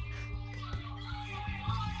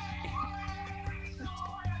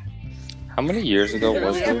 How many years ago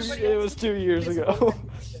was this? It was 2 years ago.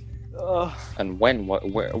 And when?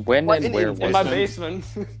 When What, and where in In was my it? basement.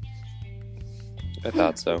 I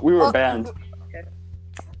thought so. We were banned.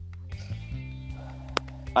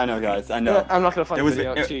 I know, guys. I know. I'm not gonna find It the was-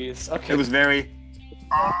 video. it- Jeez. Okay. It was very.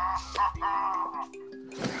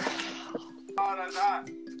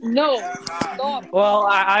 No, stop. Well,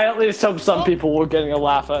 I at least hope some people were getting a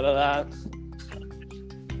laugh out of that.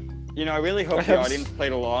 You know, I really hope the audience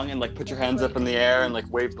played along and put your hands up in the air and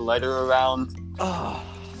wave the lighter around. Oh.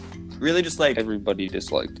 Really, just Everybody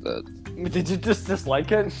disliked that. Did you just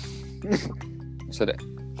dislike it? I said it.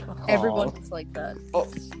 Everyone's like that.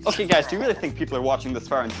 Oh, okay, guys. Do you really think people are watching this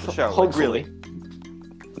far into the show? Hopefully.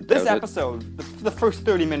 This Doubt it. episode, the first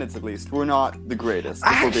 30 minutes at least, were not the greatest.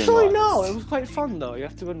 if we're being Actually, honest. no. It was quite fun, though. You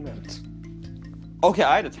have to admit. Okay,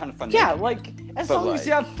 I had a ton of fun. Yeah, making it. as But, long as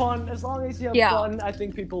you have fun, I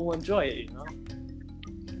think people will enjoy it. You know.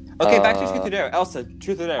 Okay, back to Truth or Dare. Elsa,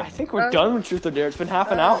 Truth or Dare. I think we're done with Truth or Dare. It's been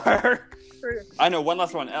half an hour. Truth. I know, one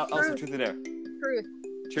last one. Elsa, Truth or Dare. Truth.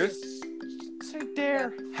 Truth? Say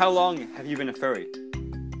Dare. How long have you been a furry?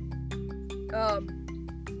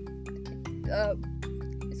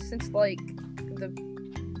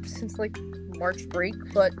 Since March break,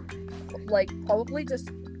 but probably just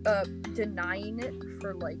denying it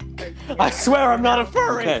for a year. I swear I'm not a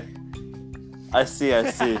furry. Okay. I see.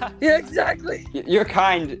 Yeah, exactly. Your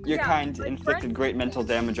kind Yeah, my inflicted friend- great mental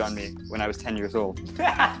damage on me when I was 10 years old.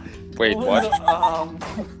 Wait, what?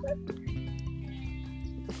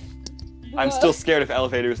 I'm still scared of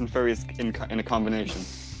elevators and furries in a combination.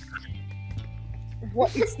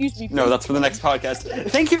 What? Excuse me. No, that's for the next podcast.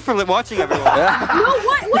 Thank you for watching, everyone. No,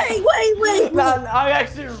 what? Wait. No, I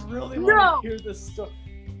actually really want to hear this story.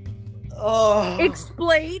 Oh.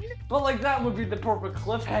 Explain. But that would be the perfect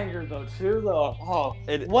cliffhanger, though, too. Though. Oh,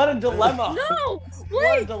 It- what a dilemma! No, What a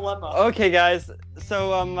explain. dilemma! Okay, guys.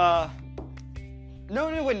 So,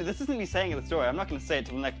 No, wait. This isn't me saying the story. I'm not going to say it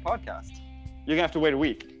till the next podcast. You're going to have to wait a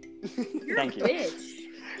week. Thank you. Bitch.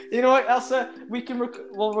 You know what, Elsa? We can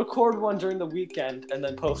we'll record one during the weekend and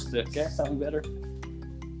then post it. Okay, sound better.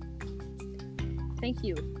 Thank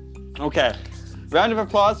you. Okay. Round of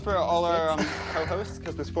applause for all our co-hosts,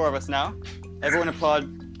 because there's 4 of us now. Everyone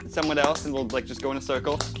applaud someone else, and we'll just go in a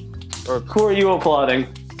circle. Or Who are you applauding?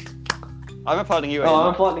 I'm applauding you. Oh, I'm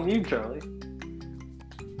Aiden. applauding you, Charlie.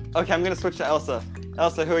 Okay, I'm gonna switch to Elsa.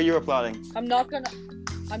 Elsa, who are you applauding? I'm not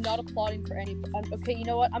applauding for any. Okay, you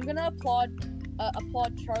know what? I'm gonna applaud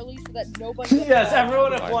applaud Charlie so that nobody. Yes,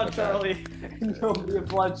 everyone Fine applaud with that. Charlie. Nobody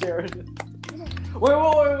applaud Jared. Wait.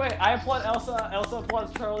 I applaud Elsa. Elsa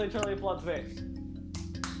applauds Charlie. Charlie applauds me.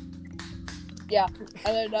 Yeah,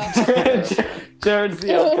 and then Jared's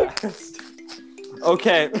the outcast.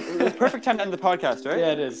 Okay, perfect time to end the podcast, right?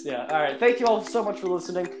 Yeah, it is. Yeah. All right. Thank you all so much for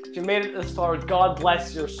listening. If you made it this far, God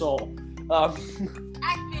bless your soul.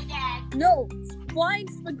 no, flying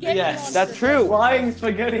spaghetti. Yes, monster. That's true. Flying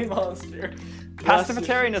spaghetti monster.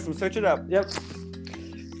 Pacificitarianism, search it up. Yep.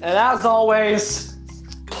 And as always,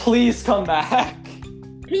 please come back.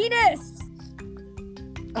 Penis.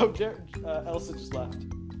 Oh, Jared. Elsa just left.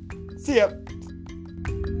 See ya.